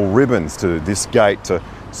purple ribbons to this gate to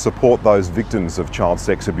support those victims of child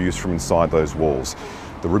sex abuse from inside those walls.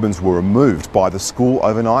 The ribbons were removed by the school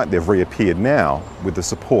overnight. They've reappeared now with the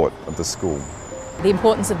support of the school. The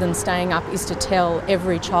importance of them staying up is to tell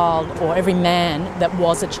every child or every man that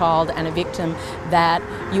was a child and a victim that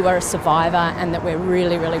you are a survivor and that we're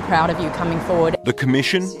really, really proud of you coming forward. The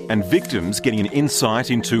Commission and victims getting an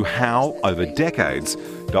insight into how, over decades,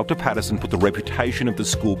 Dr Patterson put the reputation of the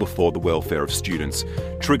school before the welfare of students,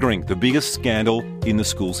 triggering the biggest scandal in the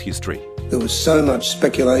school's history. There was so much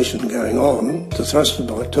speculation going on. The thrust of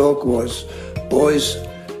my talk was, boys,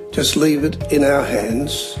 just leave it in our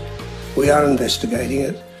hands. We are investigating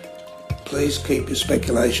it. Please keep your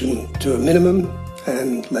speculation to a minimum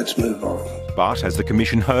and let's move on. But, as the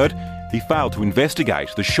Commission heard, he failed to investigate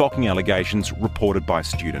the shocking allegations reported by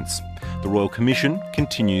students. The Royal Commission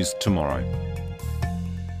continues tomorrow.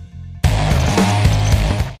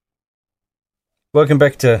 Welcome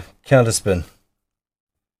back to CounterSpin.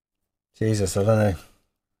 Jesus, I don't know.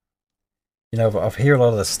 You know, I hear a lot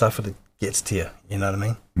of the stuff that gets to you, you know what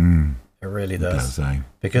I mean? It really does.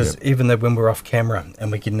 Because even though when we're off camera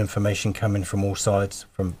and we're getting information coming from all sides,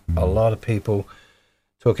 from a lot of people,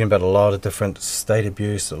 talking about a lot of different state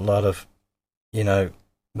abuse, a lot of, you know,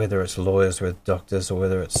 whether it's lawyers with doctors or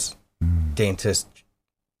whether it's dentists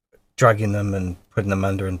drugging them and putting them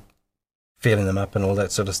under and feeling them up and all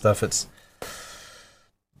that sort of stuff. It's,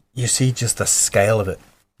 you see just the scale of it.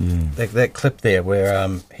 That clip there where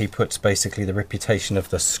he puts basically the reputation of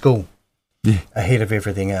the school ahead of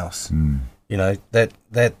everything else. You know, that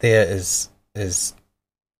there is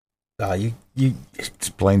you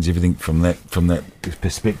explains everything from that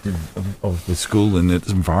perspective of the school and its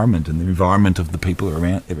environment and the environment of the people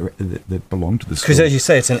around that belong to the school. Because as you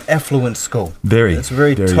say, it's an affluent school. It's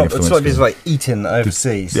very top. It's like Eton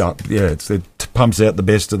overseas. It pumps out the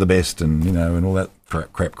best of the best, and you know, and all that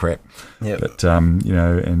crap. Yeah. But you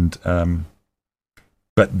know, and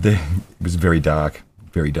but it was very dark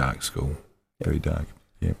school. Very dark.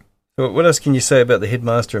 Yeah. What else can you say about the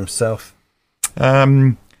headmaster himself?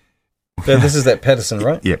 So this is that Patterson,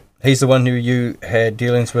 right? Yep. He's the one who you had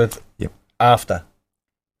dealings with. Yep. After.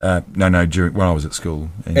 No, during when I was at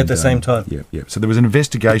school. And, at the same time. Yeah. So there was an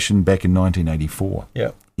investigation back in 1984.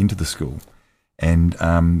 Yeah. Into the school, and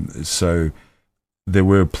so there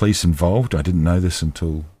were police involved. I didn't know this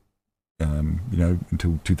until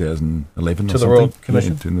until 2011. To the Royal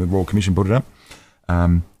Commission. Yeah, the Royal Commission brought it up.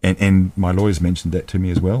 And my lawyers mentioned that to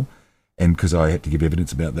me as well, and because I had to give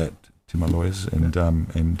evidence about that to my lawyers, and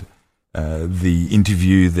the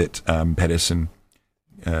interview that Patterson,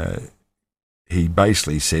 he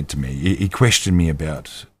basically said to me, he questioned me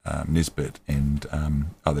about Nisbet and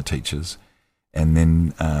other teachers, and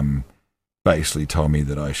then basically told me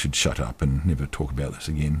that I should shut up and never talk about this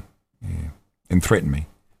again, and threatened me,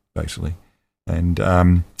 basically,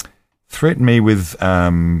 and threatened me with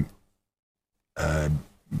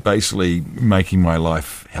basically making my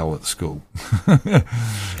life hell at school.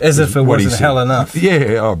 As if it wasn't hell enough.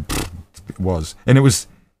 Yeah, it was. And it was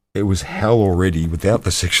hell already without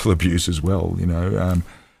the sexual abuse as well, you know.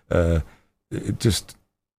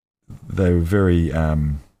 They were very,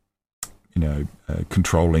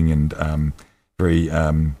 controlling and very,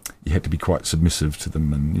 you had to be quite submissive to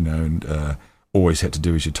them and, you know, and always had to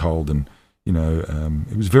do as you're told. And, you know,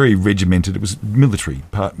 it was very regimented. It was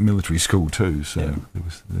part military school too. So there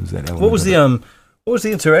was that element. What was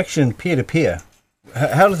the interaction peer to peer?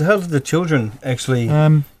 How did the children actually,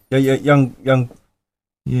 young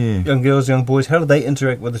girls, young boys, how did they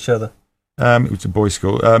interact with each other? It was a boys'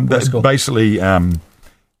 school. Basically,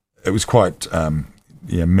 it was quite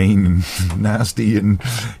mean and nasty, and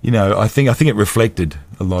you know, I think it reflected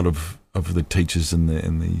a lot of the teachers and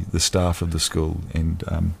the staff of the school, and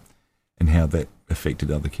how that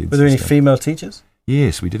affected other kids. Were there any female teachers?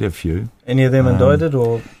 Yes, we did have a few. Any of them indicted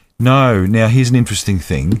or? No. Now here's an interesting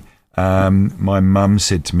thing. My mum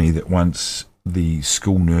said to me that once the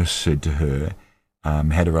school nurse said to her,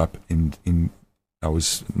 had her up in I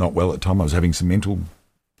was not well at the time. I was having some mental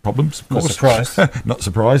problems. Not surprised. Not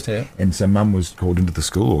surprised. Yeah. And so mum was called into the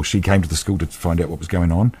school, or she came to the school to find out what was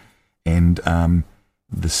going on. And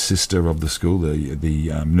the sister of the school,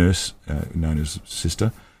 the nurse, known as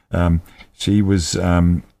sister, she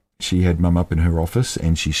had mum up in her office,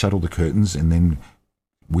 and she shut all the curtains and then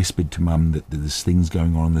whispered to mum that there's things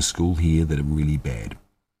going on in the school here that are really bad.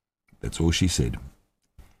 That's all she said.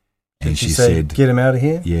 And she said, "Get him out of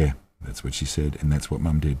here." Yeah, that's what she said, and that's what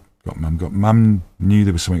mum did. Mum knew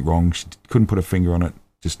there was something wrong. She couldn't put a finger on it.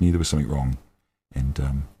 Just knew there was something wrong, and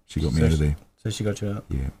she got me out of there. So she got you out.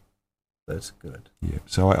 Yeah, that's good. Yeah.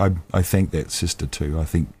 So I thank that sister too. I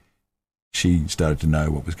think she started to know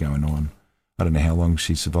what was going on. I don't know how long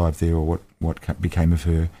she survived there or what became of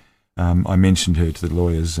her. I mentioned her to the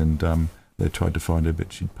lawyers, and they tried to find her,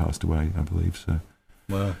 but she'd passed away, I believe. So.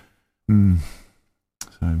 Wow.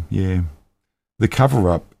 So yeah, the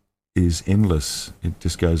cover-up is endless. It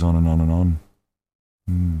just goes on and on and on.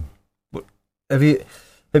 Have you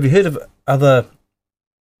heard of other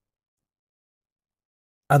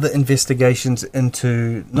investigations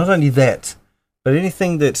into not only that, but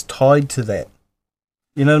anything that's tied to that?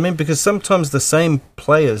 You know what I mean? Because sometimes the same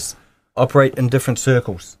players operate in different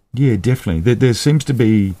circles. Yeah, definitely. There seems to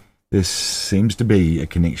be a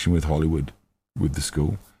connection with Hollywood, with the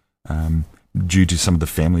school, due to some of the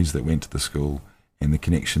families that went to the school and the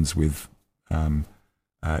connections with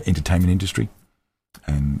entertainment industry,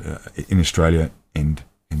 and in Australia and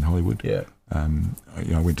in Hollywood. Yeah. I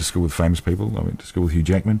went to school with famous people. I went to school with Hugh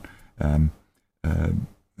Jackman. I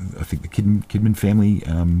think the Kidman family,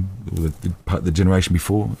 the generation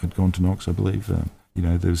before, had gone to Knox, I believe.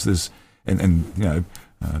 There's and you know,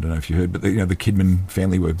 I don't know if you heard, but the Kidman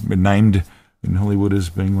family were named in Hollywood as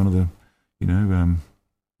being one of the,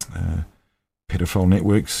 pedophile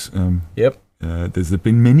networks. Yep. There's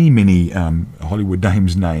been many Hollywood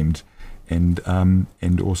names named, and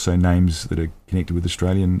also names that are connected with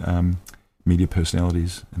Australian media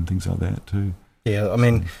personalities and things like that too. Yeah, I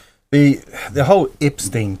mean, the whole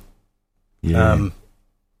Epstein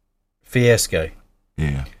fiasco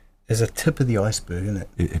is a tip of the iceberg, isn't it?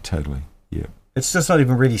 It totally, yeah. It's just not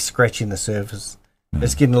even really scratching the surface. No.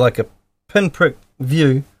 It's getting like a pinprick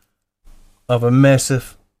view of a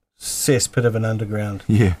massive cesspit of an underground.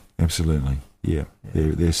 Yeah, absolutely. Yeah.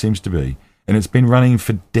 There seems to be. And it's been running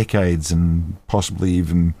for decades and possibly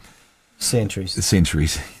even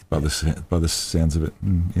centuries by the sounds of it.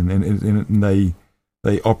 And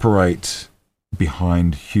they operate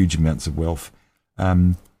behind huge amounts of wealth.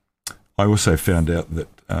 I also found out that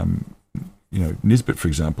Nisbet, for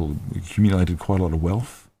example, accumulated quite a lot of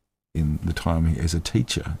wealth in the time as a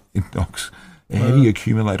teacher in Knox. How do you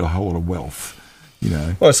accumulate a whole lot of wealth?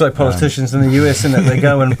 Well, it's like politicians in the US, isn't it? They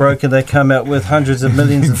go and broke and they come out with hundreds of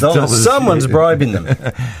millions of dollars. Someone's bribing them.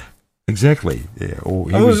 Exactly. Yeah.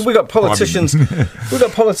 We got politicians. We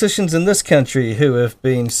got politicians in this country who have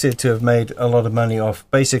been said to have made a lot of money off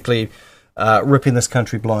basically ripping this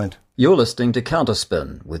country blind. You're listening to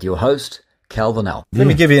CounterSpin with your host, Calvin L. Let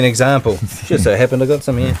me give you an example. Just so happened I got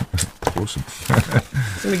some here. Awesome.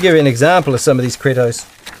 Let me give you an example of some of these credos.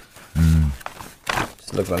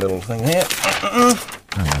 Just look at my little thing here.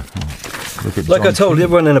 Like I told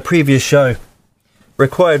everyone in a previous show,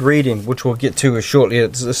 required reading, which we'll get to shortly.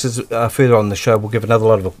 This is further on the show. We'll give another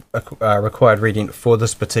lot of required reading for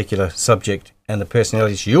this particular subject and the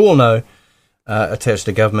personalities you all know attached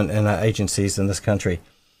to government and agencies in this country.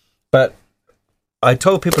 But I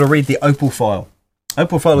told people to read the Opal file.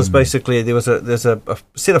 Opal file is basically there's a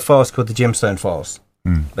set of files called the Gemstone files.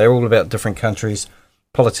 They're all about different countries.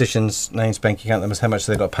 politicians' names, bank account numbers, how much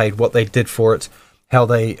they got paid, what they did for it, how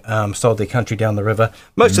they sold their country down the river.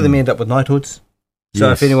 Most of them end up with knighthoods.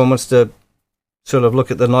 So if anyone wants to sort of look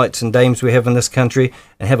at the knights and dames we have in this country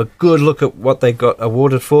and have a good look at what they got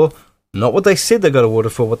awarded for, not what they said they got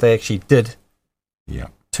awarded for, what they actually did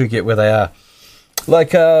to get where they are.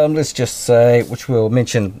 Like, let's just say, which we'll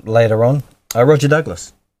mention later on, Roger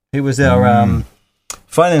Douglas. He was our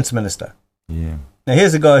finance minister. Yeah. Now,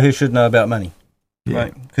 here's a guy who should know about money,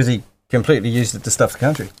 right? Because he completely used it to stuff the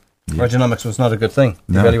country. Yeah. Rogernomics was not a good thing.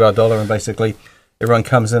 No. The value our dollar, and basically everyone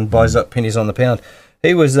comes in, buys up pennies on the pound.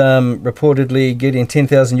 He was reportedly getting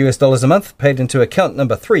 $10,000 a month, paid into account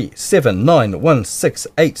number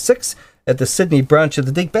 3791686 at the Sydney branch of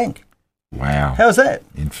the Dig Bank. Wow. How's that?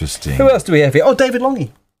 Interesting. Who else do we have here? Oh, David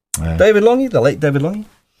Longy. David Longy, the late David Longy.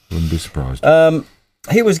 Wouldn't be surprised.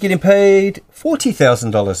 He was getting paid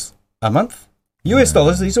 $40,000 a month. US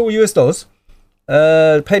dollars, these are all US dollars.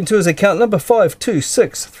 Paid into his account number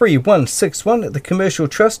 5263161 at the Commercial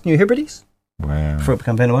Trust, New Hebrides. Wow. Before it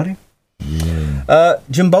became Vanuatu. Yeah.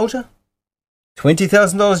 Jim Bolger,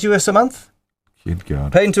 $20,000 US a month. Good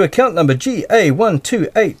God. Paid into account number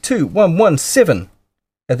GA1282117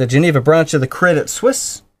 at the Geneva branch of the Credit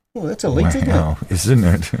Suisse. Oh, that's elite, isn't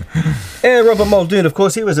it? And Robert Muldoon, of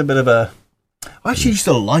course, he was a bit of a... I actually used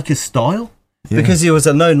to like his style because he was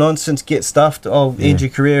a no-nonsense, get stuffed, end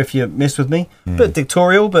your career if you mess with me. Bit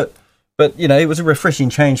dictatorial, but you know, it was a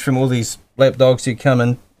refreshing change from all these lapdogs who come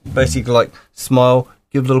and basically like smile,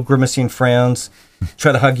 give little grimacing frowns,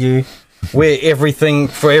 try to hug you, wear everything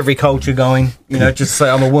for every culture going, you know, just say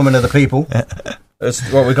I'm a woman of the people. That's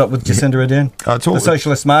what we got with Jacinda Ardern, the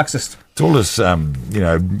socialist Marxist. It's all this,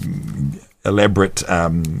 elaborate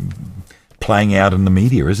playing out in the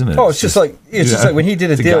media, isn't it? Oh, it's just like when he did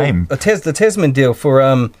a deal, the Tasman deal for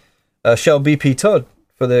Shell BP Todd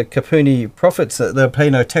for the Kapuni profits that they pay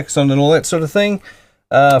no tax on and all that sort of thing.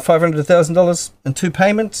 $500,000 in 2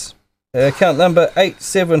 payments. Account number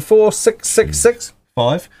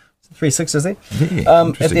 8746665. 3 sixes there.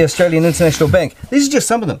 At the Australian International Bank. These are just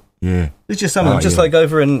some of them. Yeah. These are just some of them. Just like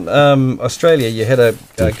over in Australia, you had a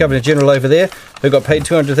Governor General over there who got paid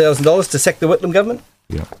 $200,000 to sack the Whitlam government.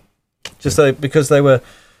 Yeah. Just because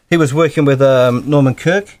he was working with Norman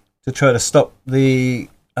Kirk to try to stop the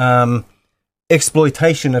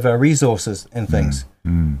exploitation of our resources and things.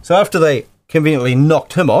 So after they conveniently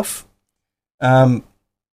knocked him off, in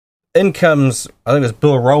comes, I think it was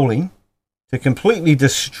Bill Rowling, to completely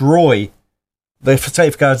destroy the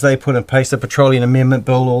safeguards they put in place, the Petroleum Amendment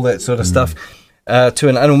Bill, all that sort of stuff, to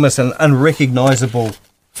an almost an unrecognisable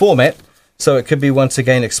format, so it could be once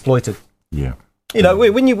again exploited. Yeah. You know,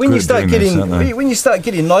 when you start getting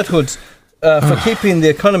knighthoods for keeping the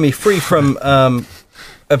economy free from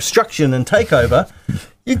obstruction and takeover,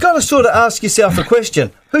 you've got to sort of ask yourself a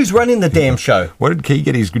question: who's running the damn show? What did Key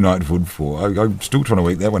get his knighthood for? I'm still trying to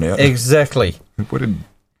work that one out. Exactly. What did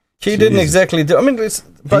Key didn't exactly do? I mean, he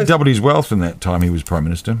doubled his wealth in that time he was Prime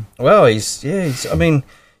Minister. Well, these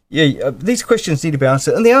questions need to be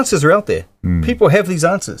answered, and the answers are out there. People have these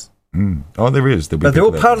answers. Oh, there is. But they're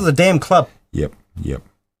all part of the damn club. Yep.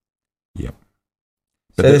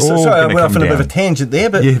 Sorry, I went off on a bit of a tangent there,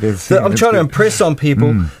 but I'm trying to impress on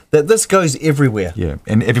people that this goes everywhere. Yeah,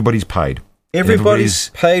 and everybody's paid. Everybody's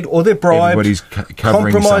paid, or they're bribed. Everybody's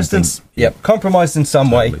covering compromised something. Compromised in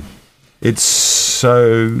some way. It's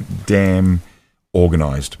so damn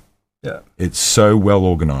organised. Yeah, it's so well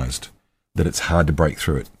organised that it's hard to break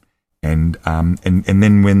through it. And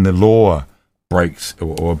then when the law breaks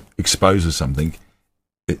or exposes something,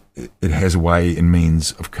 it has a way and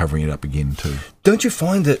means of covering it up again too. Don't you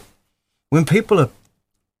find that when people are...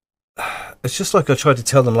 It's just like I tried to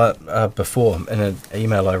tell them before in an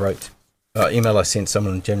email I sent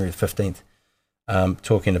someone on January the 15th,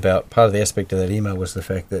 talking about part of the aspect of that email was the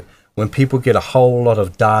fact that when people get a whole lot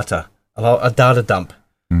of data, a data dump,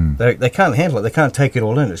 they can't handle it. They can't take it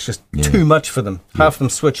all in. It's just too much for them. Half of them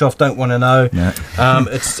switch off, don't want to know.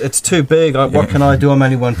 It's too big. What can I do? I'm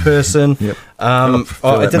only one person. I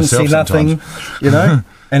didn't see nothing, you know,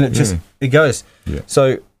 and it goes.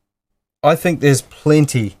 So I think there's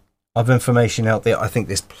plenty of information out there. I think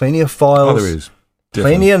there's plenty of files. Oh, there is.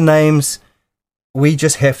 Definitely. Plenty of names. We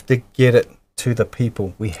just have to get it to the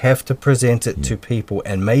people. We have to present it to people,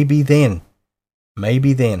 and maybe then.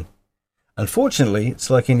 Unfortunately, it's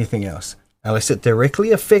like anything else. Unless it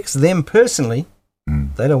directly affects them personally,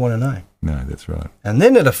 they don't want to know. No, that's right. And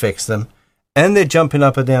then it affects them, and they're jumping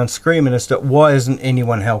up and down screaming as to why isn't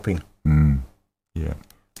anyone helping? Yeah.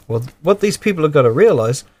 Well, what these people have got to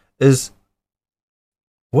realise is,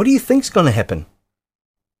 what do you think's going to happen?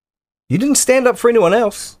 You didn't stand up for anyone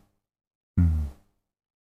else.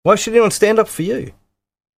 Why should anyone stand up for you?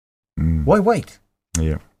 Why wait?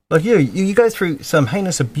 Yeah. Like you go through some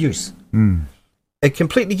heinous abuse. Mm. It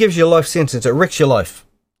completely gives you a life sentence. It wrecks your life.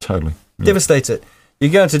 Totally. Yeah. Devastates it. You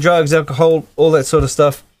go into drugs, alcohol, all that sort of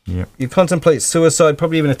stuff. Yeah. You contemplate suicide,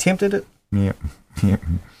 probably even attempted it. Yeah. Yeah.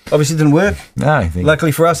 Obviously didn't work. No, I think.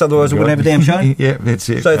 Luckily for us, otherwise we wouldn't have a damn show. Yeah, that's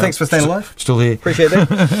it. So thanks for staying alive. Still here. Appreciate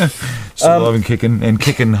that. Still alive and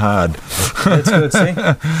kicking hard. That's good, see?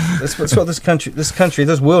 That's what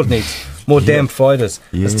this world needs. More damn fighters.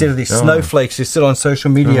 Yeah. Instead of these snowflakes who sit on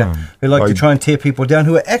social media who like to try and tear people down,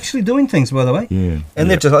 who are actually doing things, by the way. Yeah. And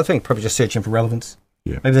they're just, I think, probably just searching for relevance.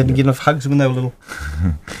 Yeah. Maybe they didn't get enough hugs when they were little.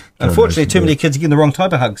 Unfortunately, too many kids are getting the wrong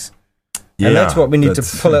type of hugs. Yeah, and that's what we need to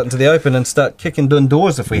pull out into the open and start kicking down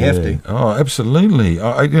doors if we have to. Oh, absolutely.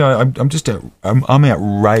 I'm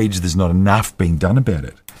outraged there's not enough being done about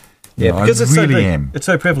it. Yeah, because it's really so big. am. It's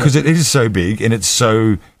so prevalent. Because it is so big and it's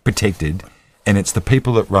so protected, and it's the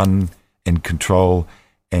people that run and control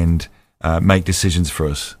and make decisions for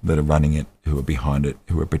us that are running it, who are behind it,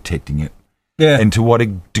 who are protecting it. Yeah. And to what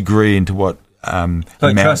degree and to what Don't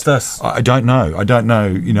amount. trust us. I don't know,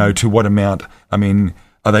 to what amount. I mean,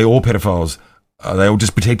 are they all pedophiles? Are they all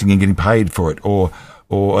just protecting and getting paid for it? Or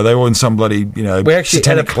are they all in some bloody, we're actually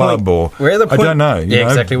satanic club? Or we're at the point, I don't know.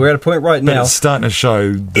 Exactly. We're at a point right now. But it's starting to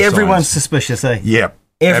show everyone's signs. suspicious, eh? Yep.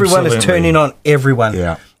 Everyone is turning on everyone.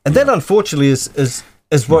 Yeah. And that, unfortunately, is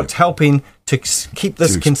what's helping to keep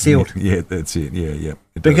this concealed. Yeah, that's it. Yeah.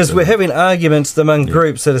 Because we're having arguments among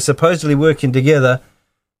groups that are supposedly working together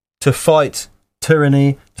to fight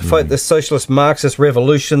tyranny, to fight the socialist Marxist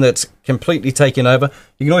revolution that's completely taken over.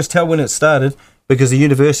 You can always tell when it started because the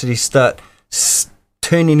universities start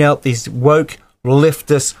turning out these woke,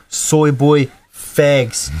 leftist, soy boy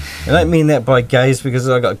fags. I don't mean that by gays because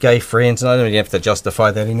I've got gay friends and I don't even have to justify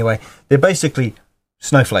that anyway. They're basically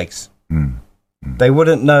snowflakes. They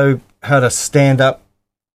wouldn't know how to stand up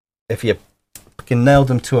if you nailed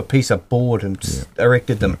them to a piece of board and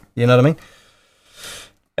erected them. You know what I mean?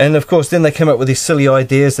 And of course, then they come up with these silly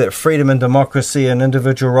ideas that freedom and democracy and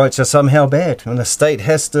individual rights are somehow bad, and the state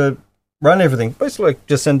has to run everything. Basically, like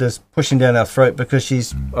Jacinda's pushing down our throat because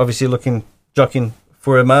she's obviously jockeying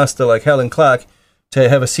for a master like Helen Clark to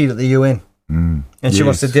have a seat at the UN, and she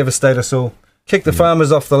wants to devastate us all, kick the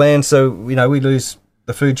farmers off the land, so we lose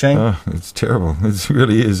the food chain. Oh, it's terrible. It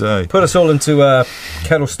really is. Put us all into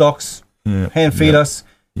cattle stocks, hand feed us,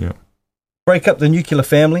 break up the nuclear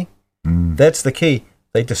family. That's the key.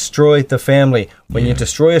 They destroyed the family. When you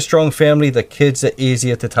destroy a strong family, the kids are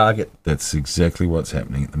easier to target. That's exactly what's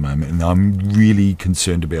happening at the moment, and I'm really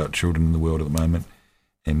concerned about children in the world at the moment,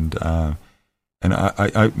 and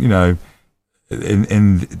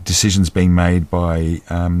decisions being made by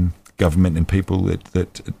government and people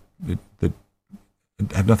that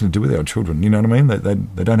have nothing to do with our children. You know what I mean?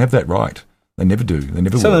 They don't have that right. They never do. They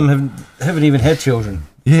never. Some will. of them haven't even had children.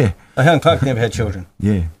 Yeah. Helen Clark never had children.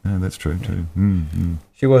 Yeah, no, that's true too.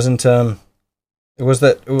 She wasn't. It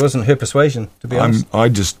wasn't her persuasion, to be honest. I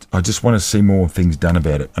just want to see more things done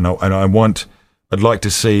about it, and I'd like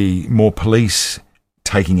to see more police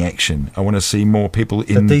taking action. I want to see more people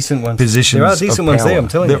in decent ones. Positions. There are decent ones there. I'm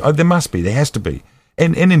telling you. There must be. There has to be,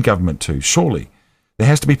 and in government too. Surely, there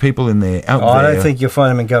has to be people in there out there. I don't think you'll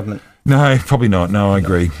find them in government. No, probably not. No, I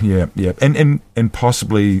agree. Yeah, and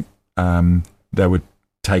possibly they were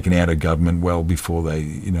taken out of government well before they,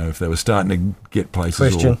 if they were starting to get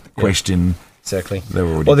places question. Exactly. They were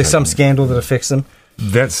already or there's some scandal that affects them.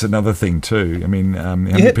 That's another thing too. I mean, how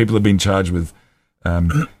many people have been charged with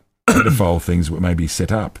pedophile things that were maybe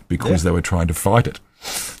set up because they were trying to fight it.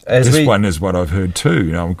 This one is what I've heard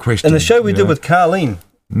too. I'm questioning. In the show we did with Carlene,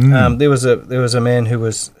 there was a man who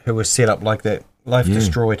was set up like that, life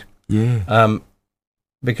destroyed. Yeah.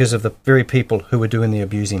 Because of the very people who were doing the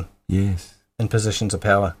abusing. Yes. In positions of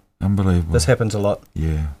power. Unbelievable. This happens a lot.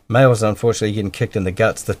 Yeah. Males are unfortunately getting kicked in the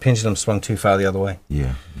guts. The pendulum swung too far the other way.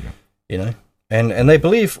 Yeah. And they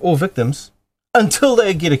believe all victims until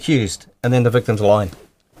they get accused, and then the victims are lying.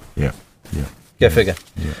 Yeah. Go figure.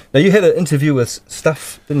 Yeah. Now, you had an interview with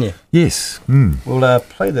Stuff, didn't you? Yes. We'll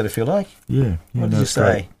play that if you like. Yeah. What did you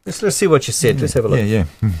say? Let's see what you said. Let's have a look. Yeah.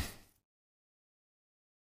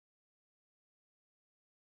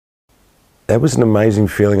 That was an amazing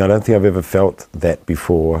feeling. I don't think I've ever felt that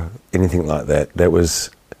before, anything like that. That was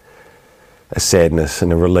a sadness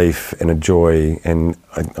and a relief and a joy, and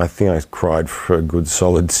I think I cried for a good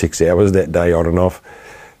solid 6 hours that day on and off.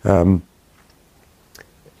 And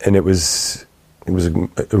it was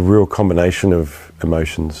a real combination of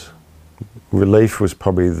emotions. Relief was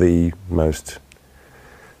probably the most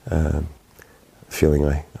feeling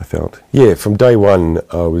I felt. Yeah, from day one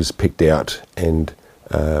I was picked out and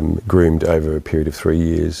groomed over a period of 3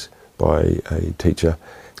 years by a teacher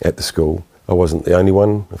at the school. I wasn't the only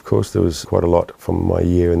one, of course. There was quite a lot from my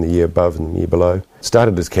year and the year above and the year below.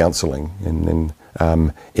 Started as counselling, and then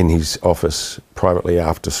in his office privately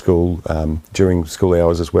after school, during school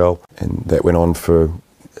hours as well. And that went on for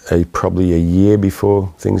probably a year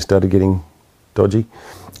before things started getting dodgy.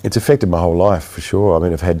 It's affected my whole life, for sure. I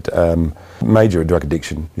mean, I've had major drug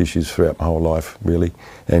addiction issues throughout my whole life, really,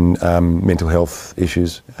 and mental health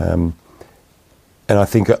issues. And I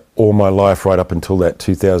think all my life, right up until that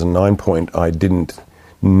 2009 point, I didn't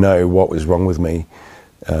know what was wrong with me.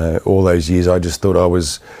 All those years, I just thought I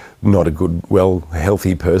was not a good,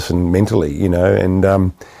 healthy person mentally, you know,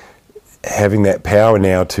 and having that power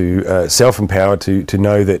now to self-empower to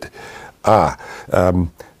know that,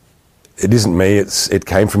 it isn't me, it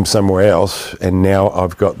came from somewhere else, and now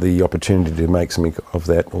I've got the opportunity to make something of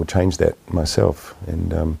that or change that myself.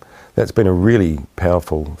 And that's been a really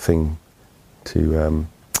powerful thing to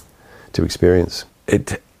experience.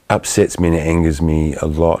 It upsets me and angers me a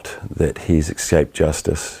lot that he's escaped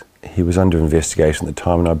justice. He was under investigation at the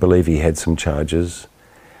time, and I believe he had some charges.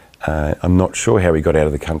 I'm not sure how he got out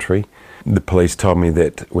of the country. The police told me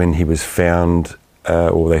that when he was found,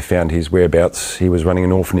 or they found his whereabouts, he was running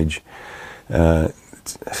an orphanage.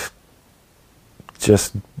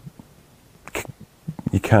 Just,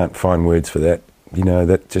 you can't find words for that. You know,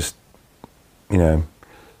 that just, you know,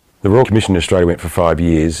 the Royal Commission in Australia went for 5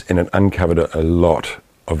 years, and it uncovered a lot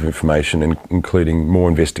of information, including more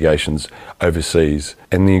investigations overseas.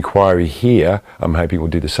 And the inquiry here, I'm hoping, will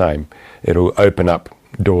do the same. It'll open up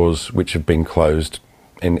doors which have been closed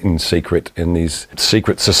in secret, in these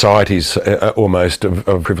secret societies almost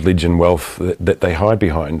of privilege and wealth that they hide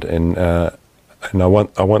behind. And I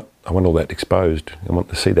want all that exposed. I want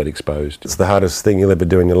to see that exposed. It's the hardest thing you'll ever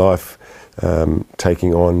do in your life,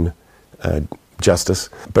 taking on justice.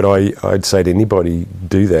 But I'd say to anybody,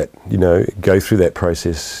 do that. You know, go through that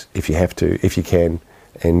process if you have to, if you can,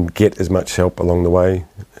 and get as much help along the way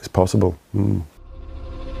as possible.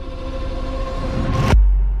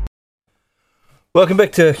 Welcome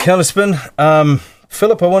back to CounterSpin.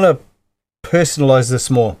 Philip, I want to personalise this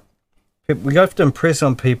more. We have to impress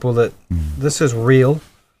on people that this is real.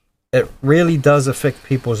 It really does affect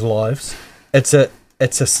people's lives. It's a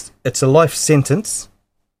life sentence.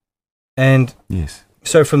 And yes.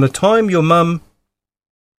 So from the time your mum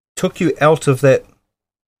took you out of that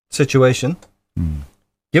situation,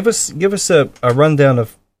 give us a rundown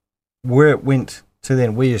of where it went to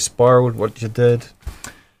then, where you spiralled, what you did.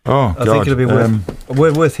 Oh, I think it'll be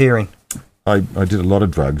worth hearing. I did a lot of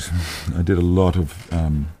drugs. I did a lot of...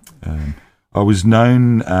 I was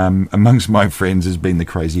known amongst my friends as being the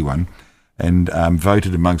crazy one, and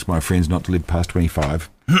voted amongst my friends not to live past 25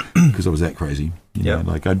 because I was that crazy. You know,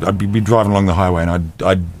 like I'd be driving along the highway and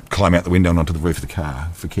I'd climb out the window and onto the roof of the car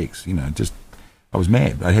for kicks. You know, just I was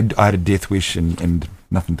mad. I had a death wish and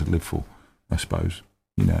nothing to live for, I suppose.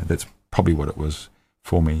 You know, that's probably what it was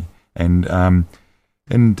for me. And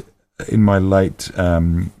in my late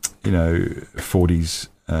 40s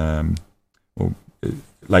or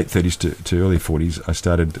late 30s to early 40s, I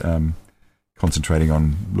started concentrating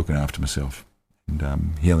on looking after myself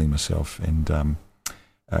and healing myself, and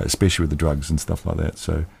especially with the drugs and stuff like that.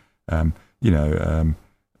 So, I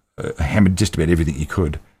hammered just about everything you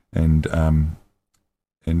could, and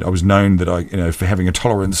I was known that for having a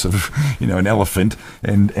tolerance of, an elephant,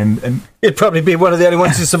 and you'd probably be one of the only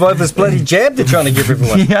ones who survived this bloody jab they're trying to give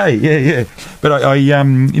everyone. Yeah. But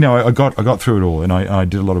I got through it all, and I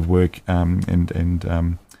did a lot of work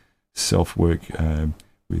and self work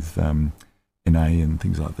with NA and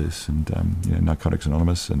things like this, and Narcotics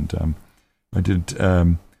Anonymous, and I did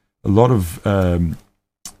a lot of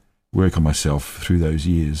work on myself through those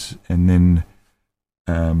years, and then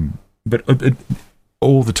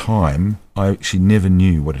all the time, I actually never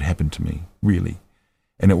knew what had happened to me, really.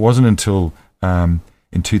 And it wasn't until in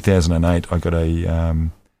 2008 I got a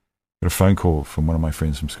phone call from one of my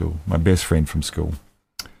friends from school, my best friend from school,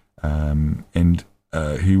 and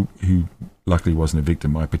who luckily wasn't a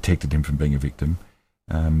victim. I protected him from being a victim.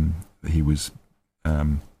 He was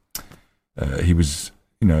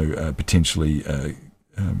potentially a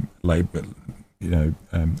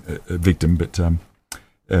victim, but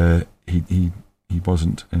he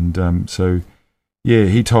wasn't, and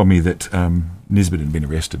he told me that Nisbet had been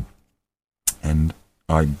arrested, and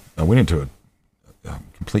I went into a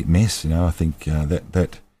complete mess. I think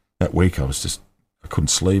that week I couldn't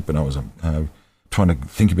sleep, and I was trying to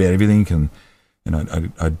think about everything, and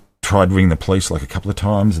I tried ringing the police like a couple of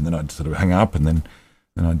times, and then I'd sort of hang up, and then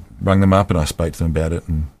I rang them up and I spoke to them about it,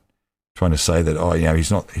 and trying to say that, oh, you know,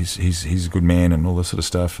 he's a good man and all this sort of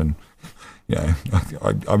stuff. And, you know,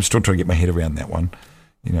 I'm still trying to get my head around that one,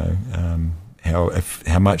 you know,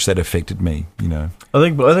 how much that affected me, you know. I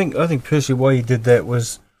think personally why he did that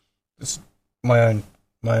was, my own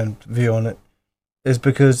view on it, is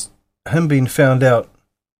because him being found out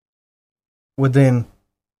would then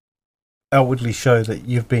outwardly show that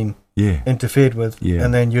you've been interfered with,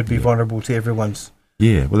 and then you'd be vulnerable to everyone's.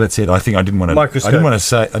 Yeah, well, that's it. I think I didn't want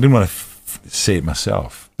to see it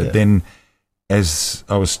myself, but then as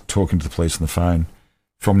I was talking to the police on the phone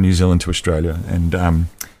from New Zealand to Australia, and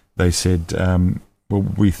they said, well,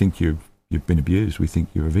 we think you've been abused. We think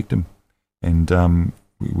you're a victim, and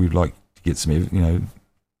we'd like to get some, you know,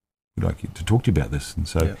 we'd like to talk to you about this. And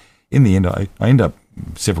so in the end, I ended up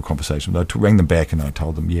several conversations. I rang them back and I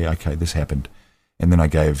told them, yeah, okay, this happened. And then I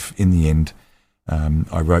gave, in the end,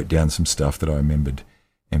 I wrote down some stuff that I remembered,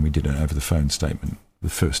 and we did an over-the-phone statement, the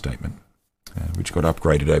first statement, which got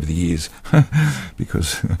upgraded over the years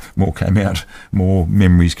because more came out, more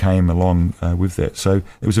memories came along with that. So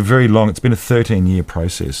it was it's been a 13-year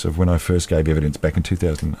process of when I first gave evidence back in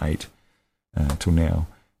 2008 till now.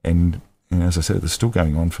 And as I said, it's still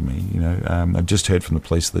going on for me. You know, I just heard from the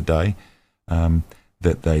police the other day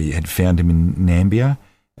that they had found him in Nambia,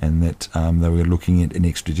 and that they were looking at an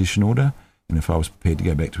extradition order, and if I was prepared to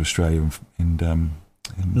go back to Australia and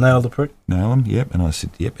nail the prick, nail him, yep. And I said,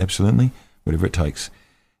 yep, absolutely, whatever it takes.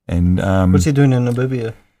 And what's he doing in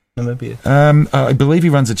Namibia? I believe he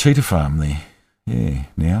runs a cheetah farm there. Yeah,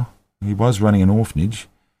 now he was running an orphanage.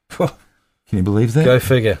 Can you believe that? Go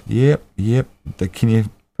figure. Yep. Can you?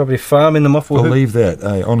 Probably farming them off. Believe that,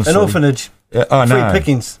 honestly. An orphanage. Free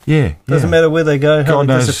pickings. Yeah. Doesn't matter where they go, how God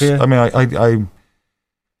they knows, disappear. I mean,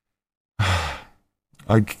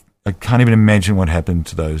 I can't even imagine what happened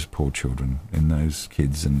to those poor children and those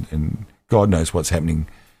kids, and God knows what's happening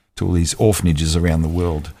to all these orphanages around the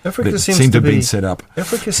world Africa that seems seem to to have been be set up.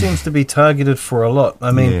 Africa seems to be targeted for a lot.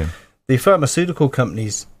 I mean, the pharmaceutical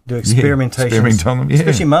companies do experimentations, on them,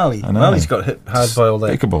 especially Mali. I know. Mali's got hit hard by all that.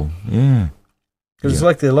 Despicable, yeah. Because it's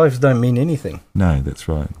like their lives don't mean anything. No, that's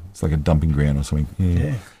right. It's like a dumping ground or something.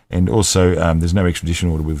 Yeah. And also, there's no extradition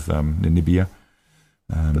order with Namibia.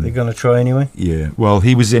 But they're going to try anyway? Yeah. Well,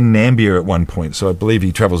 he was in Nambia at one point, so I believe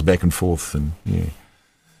he travels back and forth and,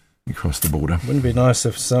 across the border. Wouldn't it be nice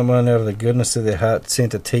if someone out of the goodness of their heart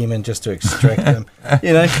sent a team in just to extract them?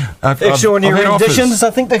 You know, extraordinary renditions,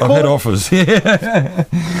 I think they call it. I've had offers, yeah.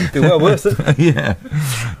 Be well worth it.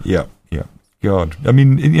 Yeah. God. I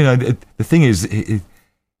mean, you know, the thing is,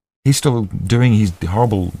 he's still doing his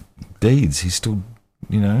horrible deeds. He's still,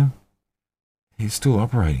 he's still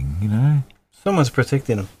operating, Someone's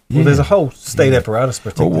protecting him. Well, there's a whole state apparatus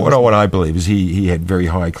protecting him. What I believe is he had very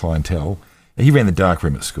high clientele. He ran the dark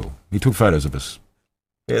room at school. He took photos of us.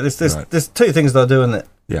 Yeah, there's two things they'll do in that.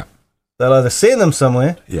 Yeah. They'll either send them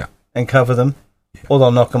somewhere and cover them, or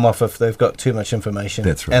they'll knock them off if they've got too much information.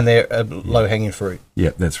 That's right. And they're low-hanging fruit.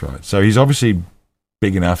 Yeah, that's right. So he's obviously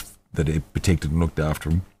big enough that he protected and looked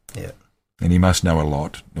after him. Yeah. And he must know a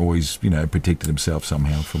lot, or he's, protected himself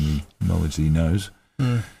somehow from the knowledge that he knows.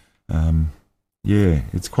 Yeah,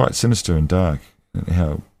 it's quite sinister and dark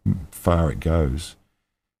how far it goes.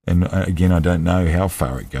 And again, I don't know how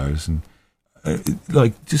far it goes. And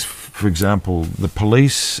just for example, the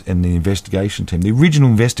police and the investigation team, the original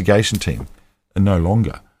investigation team, are no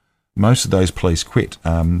longer. Most of those police quit.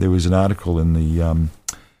 There was an article in the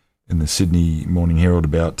Sydney Morning Herald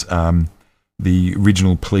about the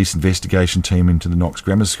original police investigation team into the Knox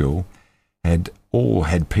Grammar School had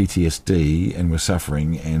PTSD and were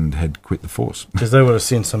suffering and had quit the force. Because they would have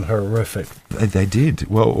seen some horrific. They did.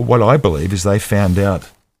 Well, what I believe is they found out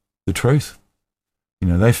the truth.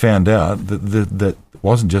 They found out that it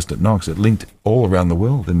wasn't just at Knox, it linked all around the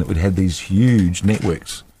world, and it had these huge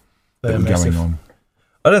networks that were going on.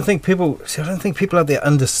 I don't think people out there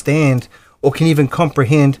understand or can even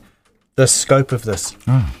comprehend the scope of this.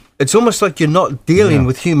 Oh. It's almost like you're not dealing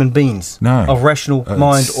with human beings of rational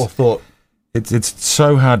mind or thought. It's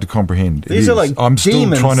so hard to comprehend. These are like I'm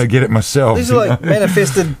demons. Still trying to get it myself. These are like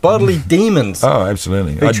manifested bodily demons. Oh,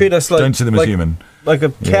 absolutely. They treat us like... Don't see them as human. Like a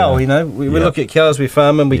cow, We look at cows, we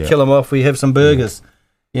farm them, we kill them off, we have some burgers.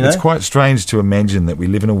 It's quite strange to imagine that we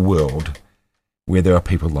live in a world where there are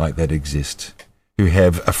people like that exist, who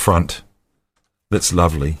have a front that's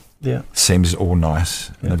lovely, seems all nice,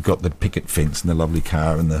 and they've got the picket fence and the lovely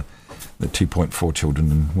car and the 2.4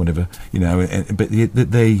 children and whatever, but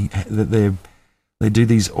they do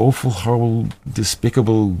these awful, horrible,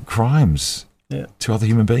 despicable crimes to other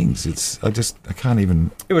human beings. I can't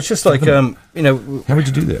even. It was just like, how would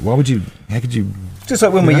you do that? How could you? Just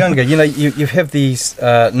like when we're younger, you have these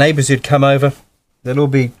neighbours who'd come over. They'd all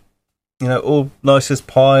be, all nice as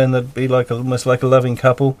pie, and they'd be almost like a loving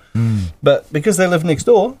couple. But because they live next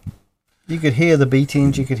door, you could hear the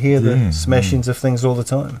beatings, you could hear the smashings of things all the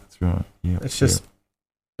time. That's right. Yeah. It's just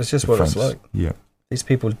what it's like. Yeah. These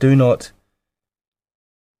people do not.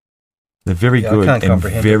 They're very good and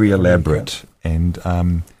very elaborate, and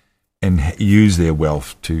use their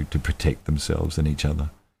wealth to protect themselves and each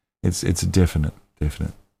other. It's a definite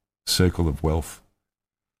circle of wealth.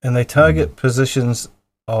 And they target positions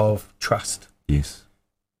of trust. Yes.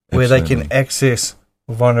 Where they can access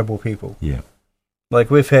vulnerable people. Yeah. Like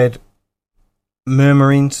we've had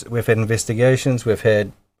murmurings, we've had investigations, we've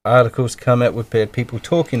had articles come out, we've had people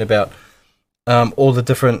talking about all the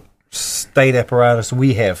different state apparatus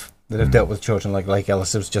we have that have dealt with children, like Lake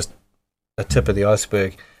Alice. It was just a tip of the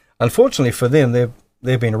iceberg. Unfortunately for them,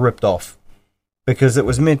 they've been ripped off because it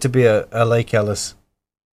was meant to be a Lake Alice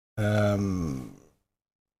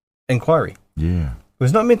inquiry. Yeah. It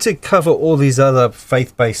was not meant to cover all these other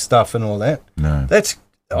faith-based stuff and all that. No. That's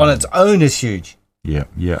on its own is huge. Yeah,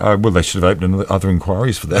 yeah. Well, they should have opened other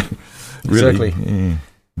inquiries for that. Really. Exactly.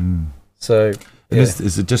 Yeah. So,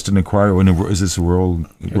 is it just an inquiry, or is this a Royal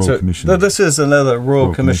Commission? This is another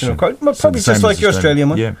Royal Commission inquiry. Probably just like your Australian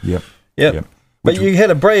one. Yeah. But you had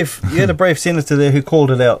a brave senator there who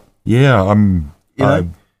called it out. Yeah,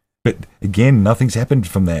 but again, nothing's happened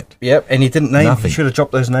from that. Yep, and he didn't name. He should have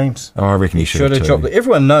dropped those names. Oh, I reckon he should have dropped.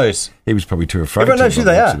 Everyone knows. He was probably too afraid. Everyone knows who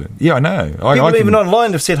they are. Yeah, I know. People even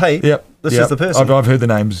online have said, "Hey, this is the person." I've heard the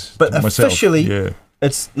names, but myself. Officially,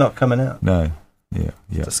 it's not coming out. No. Yeah.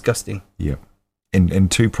 It's disgusting. Yeah,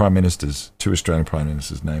 and two Australian prime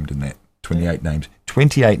ministers named in that. 28 names.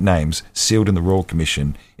 28 names sealed in the Royal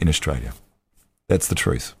Commission in Australia. That's the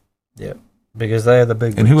truth. Yeah, because they are the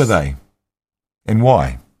big. And who are they? And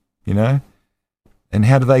why? And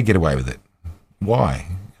how do they get away with it? Why?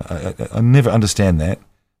 I never understand that,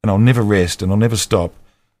 and I'll never rest, and I'll never stop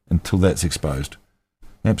until that's exposed.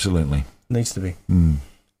 Absolutely. Needs to be.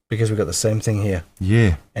 Because we've got the same thing here.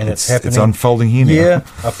 Yeah. And it's happening. It's unfolding here now. Year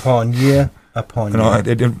upon year upon year.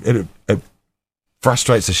 And it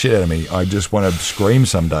frustrates the shit out of me. I just want to scream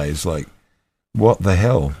some days, like, what the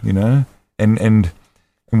hell, And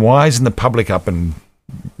why isn't the public up and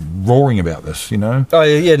roaring about this, Oh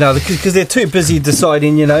yeah, no, because they're too busy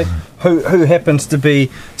deciding, who happens to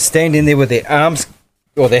be standing there with their arms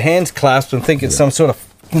or their hands clasped and think it's some sort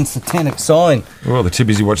of satanic sign. Well, they're too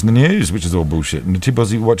busy watching the news, which is all bullshit, and they're too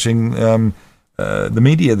busy watching the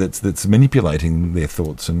media that's manipulating their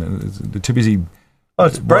thoughts, and they're too busy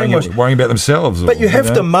it's brainwashed, worrying about themselves. But you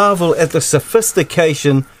have to marvel at the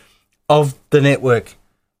sophistication of the network,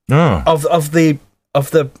 of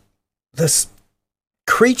this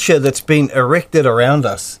creature that's been erected around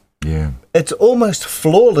us. Yeah, it's almost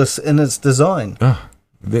flawless in its design.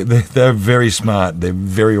 They're very smart. They're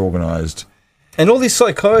very organised. And all these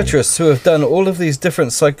psychiatrists who have done all of these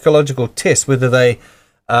different psychological tests, whether they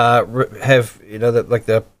have, like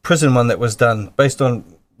the prison one that was done based on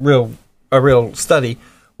a real study,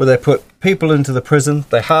 where they put people into the prison,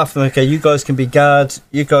 they half them, okay, you guys can be guards,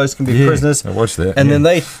 you guys can be prisoners. I watched that. And then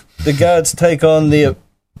the guards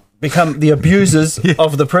become the abusers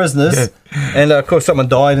of the prisoners. And of course someone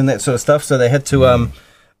died and that sort of stuff, so they had to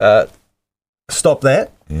stop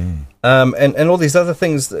that. And all these other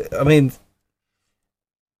things. I mean,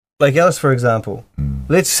 like Alice, for example.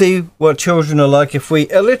 Let's see what children are like if we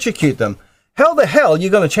electrocute them. How the hell are you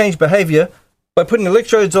going to change behaviour by putting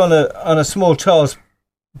electrodes on a small child's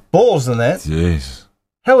balls and that? Jeez.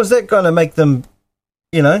 How is that going to make them,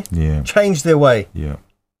 change their way? Yeah.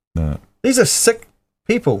 No. These are sick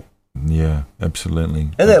people. Yeah,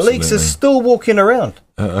 absolutely. And that Leaks is still walking around.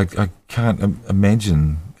 I can't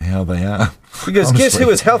imagine how they are. Because honestly. Guess who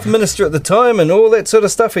was health minister at the time and all that sort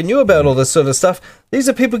of stuff? He knew about all this sort of stuff. These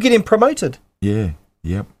are people getting promoted. Yeah,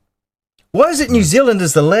 yep. Why is it New Zealand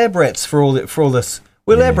is the lab rats for all this?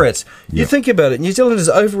 We're lab rats. You think about it. New Zealand is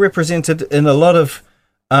overrepresented in a lot of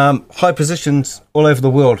high positions all over the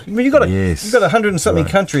world. I mean, you've got 100 and something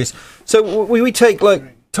countries. So we take like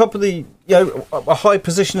top of the a high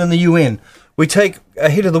position in the UN. We take a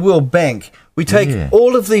head of the World Bank. We take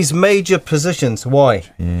all of these major positions. Why?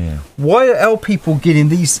 Yeah. Why are our people getting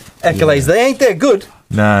these accolades? They ain't that good.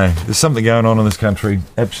 No, there's something going on in this country.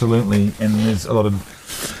 Absolutely, and there's a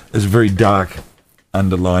very dark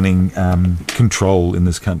underlining control in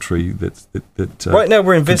this country that right now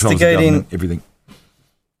we're investigating everything.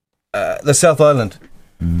 The South Island,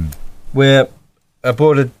 where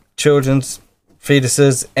aborted children's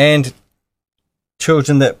fetuses and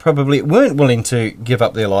children that probably weren't willing to give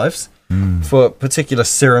up their lives for particular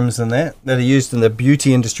serums and that are used in the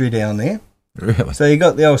beauty industry down there. Really? So you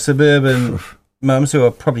got the old suburban mums who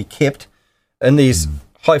are probably kept in these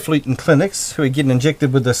highfalutin clinics who are getting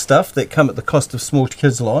injected with this stuff that come at the cost of small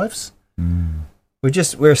kids' lives.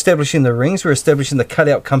 We're establishing the rings, we're establishing the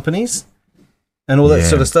cutout companies and all that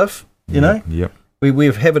sort of stuff. You know? Yep. We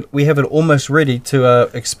have it almost ready to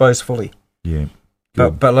expose fully. Yeah.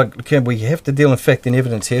 But like, okay, we have to deal in fact and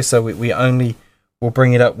evidence here, so we only will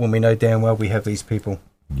bring it up when we know damn well we have these people.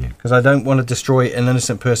 Yeah. Because I don't want to destroy an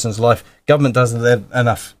innocent person's life. Government does that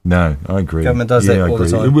enough. No, I agree. Government does that all the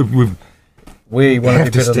time. We want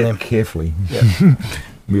to be better than them. Carefully. Yeah.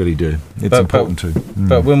 Really do. It's important too.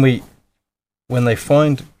 But when they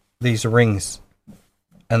find these rings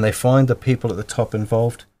and they find the people at the top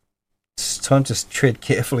involved, it's time to tread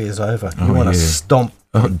carefully is over. You want to stomp.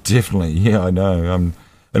 Oh, definitely. Yeah, I know.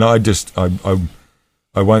 And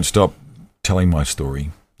I won't stop telling my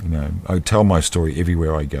story. You know, I tell my story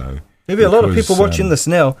everywhere I go. There'll be a lot of people watching this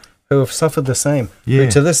now who have suffered the same. Yeah.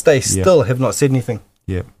 Who to this day still have not said anything.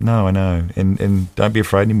 Yeah. No, I know. And don't be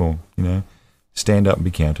afraid anymore. You know, stand up and be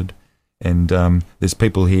counted. And there's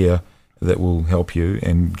people here that will help you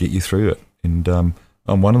and get you through it. And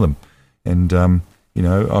I'm one of them. And you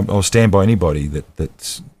know, I'll stand by anybody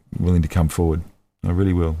that's willing to come forward. I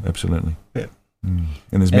really will, absolutely. Yeah. And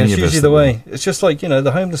there's many it's of us. Usually the way. It's just like, you know,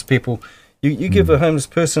 the homeless people. You give a homeless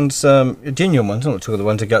person some genuine ones. I'm not talking the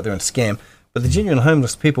ones that go out there and scam, but the genuine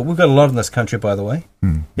homeless people. We've got a lot in this country, by the way.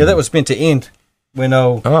 Yeah, that was meant to end when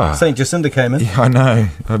St. Jacinda came in. Yeah, I know.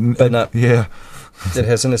 But no. Yeah. It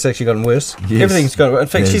hasn't. It's actually gotten worse. Yes. Everything's gotten worse. In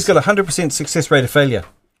fact, she's got a 100% success rate of failure.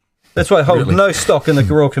 That's why I hold no stock in the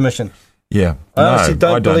Royal Commission. Yeah. I honestly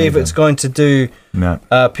don't believe it's going to do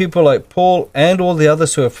people like Paul and all the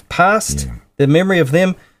others who have passed, the memory of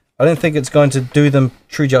them, I don't think it's going to do them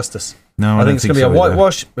true justice. No, I think it's going to be a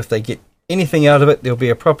whitewash. If they get anything out of it, there'll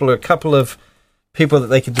be a couple of people that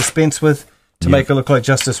they could dispense with to make it look like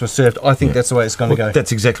justice was served. I think that's the way it's going to go.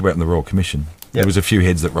 That's exactly what happened in the Royal Commission. There was a few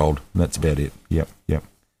heads that rolled, and that's about it. Yep.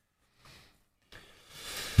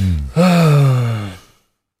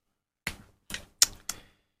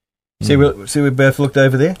 See, we both looked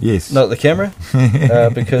over there. Yes. Not at the camera,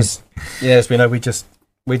 because as we know, we just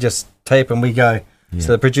tape and we go. Yeah.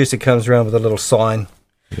 So the producer comes around with a little sign.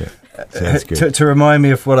 Yeah, sounds good. To remind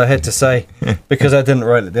me of what I had to say, because I didn't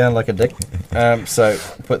write it down like a dick. So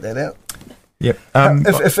put that out. Yep.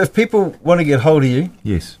 If people want to get hold of you,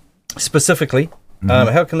 yes, specifically,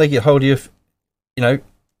 how can they get hold of you?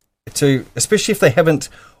 Especially if they haven't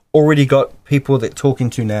already got people they're talking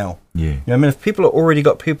to now. Yeah. You know, I mean, if people have already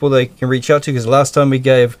got people they can reach out to, because last time we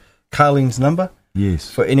gave Carlene's number.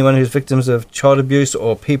 Yes. For anyone who's victims of child abuse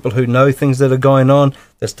or people who know things that are going on,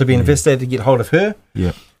 that's to be investigated to get hold of her.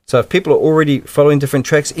 Yeah. So if people are already following different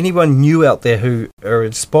tracks, anyone new out there who are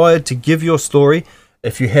inspired to give your story,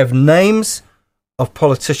 if you have names of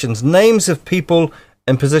politicians, names of people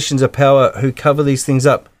in positions of power who cover these things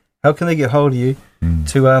up, how can they get hold of you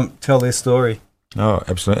to tell their story? Oh,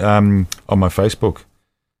 absolutely. On my Facebook.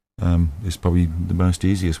 Is probably the most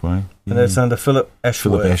easiest way. And that's under Philip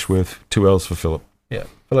Ashworth. Philip Ashworth. 2 L's for Philip. Yeah,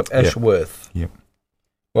 Philip Ashworth. Yep.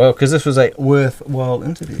 Well, because this was a worthwhile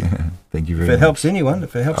interview. Thank you very much.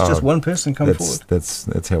 If it helps just one person come forward.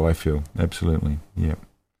 That's how I feel. Absolutely. Yeah.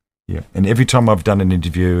 Yeah. And every time I've done an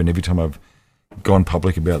interview and every time I've gone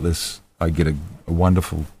public about this, I get a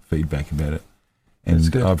wonderful feedback about it.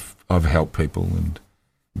 And I've helped people, and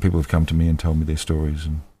people have come to me and told me their stories,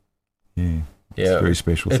 and it's a very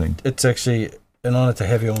special thing. It's actually an honour to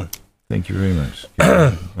have you on. Thank you very much.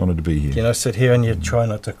 Honoured to be here. You know, sit here and you try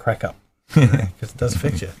not to crack up, because it does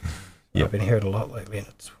affect you. Yep. I've been hearing it a lot lately, and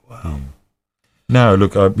it's wow. Yeah. No,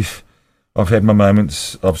 look, I've had my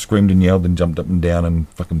moments. I've screamed and yelled and jumped up and down and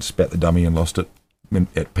fucking spat the dummy and lost it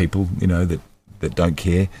at people, you know, that don't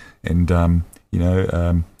care. And I'm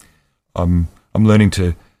learning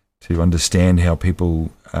to understand how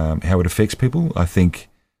people how it affects people. I think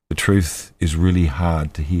the truth is really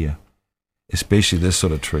hard to hear, especially this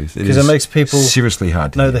sort of truth. Because it makes people seriously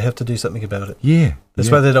hard to hear. They have to do something about it. Yeah.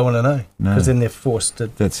 That's why they don't want to know. Because then they're forced to.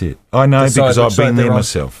 That's it. I know, because I've been there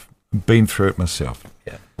myself. Been through it myself.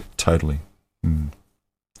 Yeah. Totally. Yeah,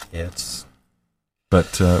 it's.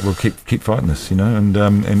 But we'll keep fighting this, you know,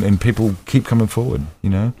 and people keep coming forward, you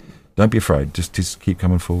know. Don't be afraid. Just keep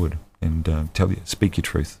coming forward and speak your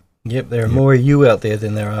truth. Yep, there are more of you out there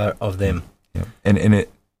than there are of them. Yep. And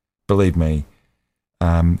it, believe me,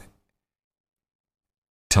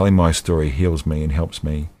 telling my story heals me and helps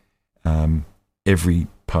me every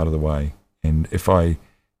part of the way. And if I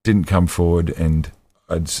didn't come forward, and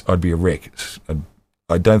I'd be a wreck.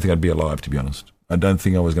 I don't think I'd be alive, to be honest. I don't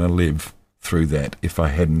think I was going to live through that if I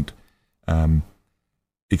hadn't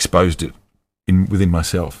exposed it within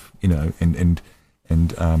myself, and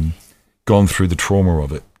gone through the trauma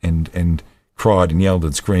of it, and cried and yelled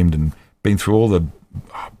and screamed and been through all the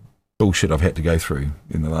bullshit I've had to go through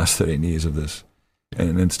in the last 13 years of this,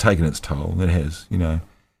 and it's taken its toll. It has, and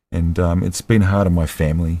it's been hard on my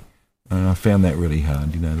family. I found that really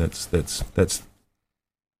hard. That's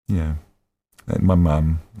my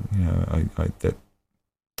mum.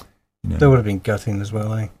 That would have been gutting as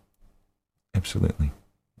well, eh? Absolutely,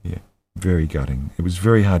 yeah, very gutting. It was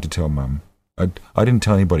very hard to tell mum. I didn't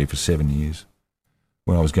tell anybody for 7 years.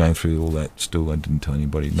 When I was going through all that, still I didn't tell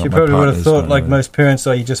anybody. She probably would have thought, like most parents,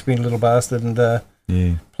 you just been a little bastard and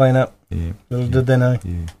playing up. Yeah. Little did they know.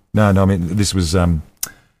 Yeah. No, I mean, this was after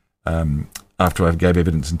I gave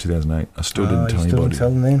evidence in 2008. I still didn't tell anybody. Didn't tell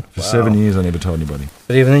them then? For 7 years, I never told anybody.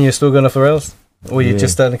 But even then, you're still going off the rails? Or you're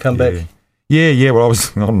just starting to come back? Yeah, well, I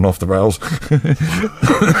was on and off the rails.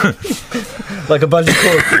 Like a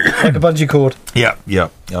bungee cord. Yeah.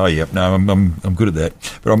 Oh, yeah. No, I'm good at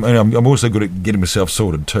that. But I'm also good at getting myself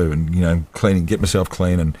sorted too, and cleaning, get myself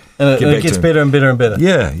clean, and it gets better and better and better.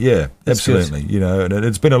 Yeah, That's absolutely. good. And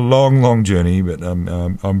it's been a long journey, but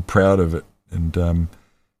I'm proud of it, and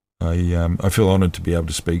I feel honoured to be able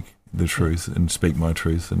to speak the truth and speak my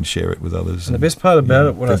truth and share it with others. And the best part about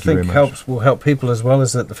it, what I think will help people as well,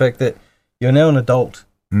 is that the fact that you're now an adult.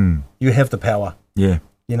 You have the power. Yeah.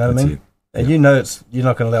 You know what I mean? And you're not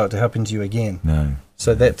going to allow it to happen to you again. No.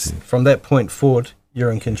 So that's from that point forward, you're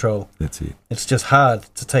in control. That's it. It's just hard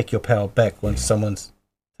to take your power back once someone's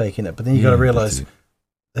taking it. But then you got to realise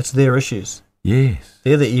that's their issues. Yes.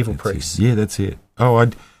 They're the evil priests. Yeah, that's it. Oh,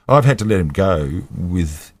 I've had to let him go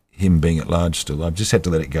with him being at large still. I've just had to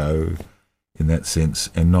let it go in that sense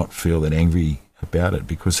and not feel that angry about it,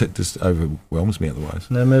 because it just overwhelms me otherwise.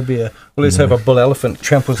 No, maybe let's have a bull elephant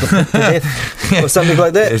tramples the to death or something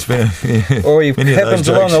like that. Or he happens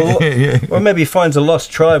along or maybe he finds a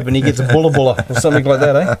lost tribe and he gets a bulla or something like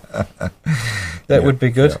that, eh? That would be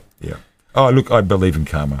good. Yeah. Oh, look, I believe in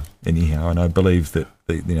karma anyhow, and I believe that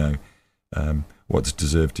what's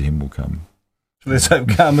deserved to him will come. Let's hope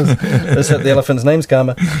let's hope the elephant's name's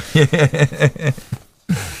Karma. Yeah.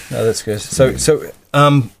 No, that's good. So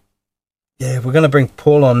yeah, we're going to bring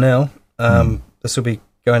Paul on now. This will be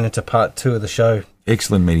going into part 2 of the show.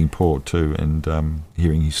 Excellent meeting Paul too, and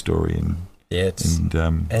hearing his story, and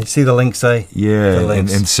and see the links, eh? Yeah, the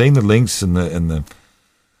links. And seeing the links and the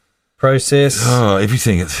process. Oh,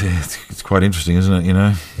 everything. It's quite interesting, isn't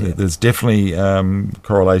it? There's definitely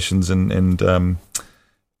correlations and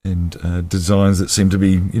designs that seem to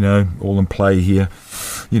be all in play here,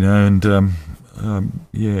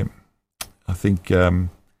 I think.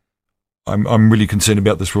 I'm really concerned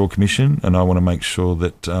about this Royal Commission, and I want to make sure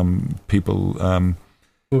that people...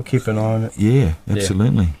 we'll keep an eye on it. Yeah,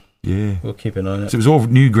 absolutely. Yeah. We'll keep an eye on it. So it was all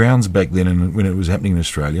new grounds back then when it was happening in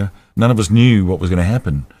Australia. None of us knew what was going to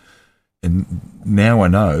happen. And now I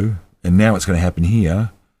know, and now it's going to happen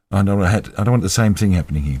here. I don't want the same thing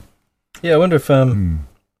happening here. Yeah, I wonder if,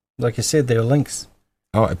 like you said, there are links.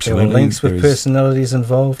 Oh, absolutely. There are links with personalities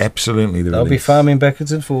involved. Absolutely. They'll be farming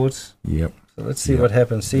backwards and forwards. Yep. So let's see what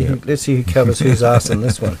happens. Let's see who covers whose ass on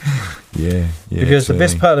this one. Yeah. Because the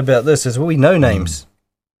best part about this is we know names.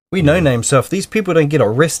 We know names. So if these people don't get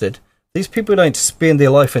arrested, these people don't spend their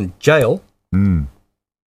life in jail, then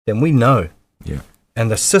we know. Yeah.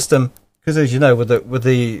 And the system, because as you know, with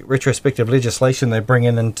the retrospective legislation they bring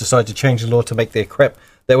in and decide to change the law to make their crap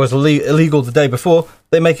that was illegal the day before,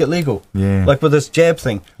 they make it legal. Yeah. Like with this jab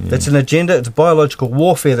thing. That's an agenda. It's biological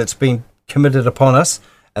warfare that's been committed upon us.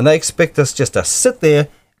 And they expect us just to sit there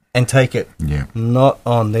and take it. Yeah. Not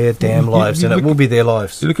on their damn lives, and it will be their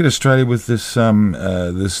lives. You look at Australia with this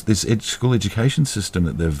school education system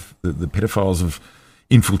that the pedophiles have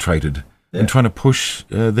infiltrated and trying to push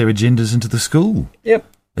their agendas into the school. Yep.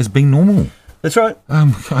 As being normal. That's right.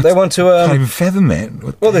 They want to... can't even fathom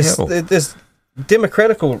that. There's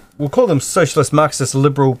democratical... We'll call them socialist, Marxist,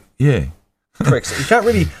 liberal... Yeah. Pricks. You can't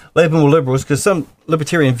really label them liberals because some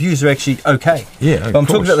libertarian views are actually okay. Yeah, but I'm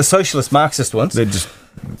talking about the socialist Marxist ones. They're just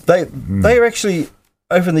they're actually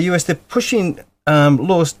over in the US. They're pushing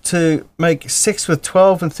laws to make sex with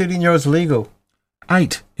 12 and 13-year-olds illegal.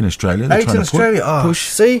 8 in Australia. 8 in Australia.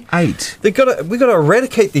 Push 8. We got to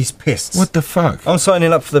eradicate these pests. What the fuck? I'm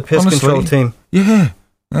signing up for the pest control team. Yeah.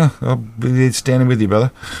 Oh, I'll be standing with you,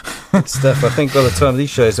 brother. Good stuff. I think by the time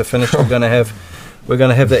these shows are finished, we're going to have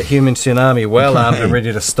that human tsunami well armed and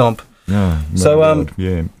ready to stomp. Oh, so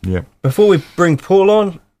yeah. Before we bring Paul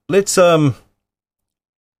on, let's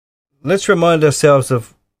remind ourselves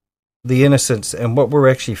of the innocence and what we're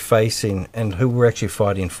actually facing and who we're actually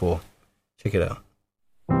fighting for. Check it out.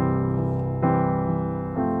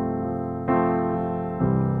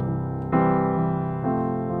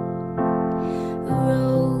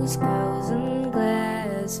 Rose girls and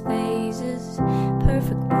glass vases,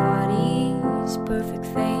 perfect bodies, perfect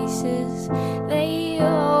faces, they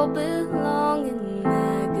all belong in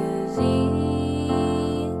magazines.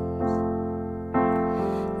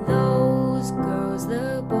 Those girls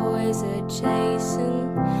the boys are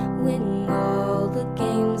chasing, winning all the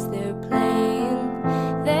games they're playing,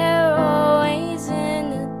 they're always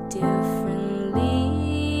in a different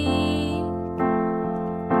league.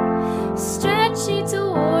 Stretchy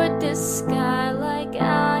toward the sky like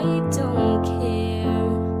I don't care,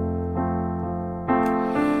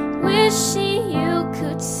 wishing you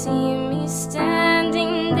could see me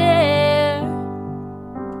standing there.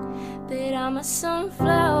 But I'm a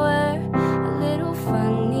sunflower, a little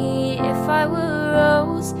funny. If I were a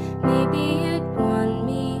rose, maybe you'd want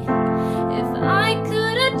me. If I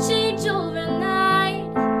could've changed overnight,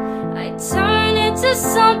 I'd turn into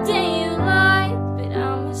something you like. But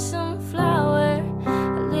I'm a sunflower,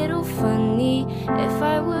 a little funny. If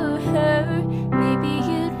I were her, maybe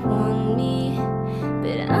you'd want me.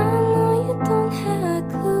 But I know you don't have a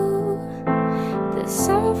clue. The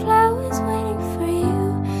sunflower's waiting for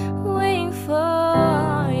you, waiting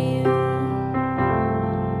for you.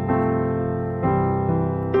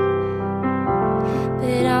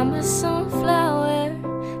 But I'm a sunflower,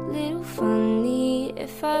 little funny.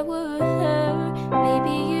 If I were her,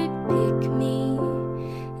 maybe you'd pick me.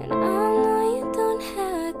 And I know you don't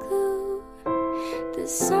have a clue. The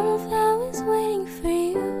sunflower's waiting for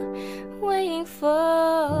you, waiting for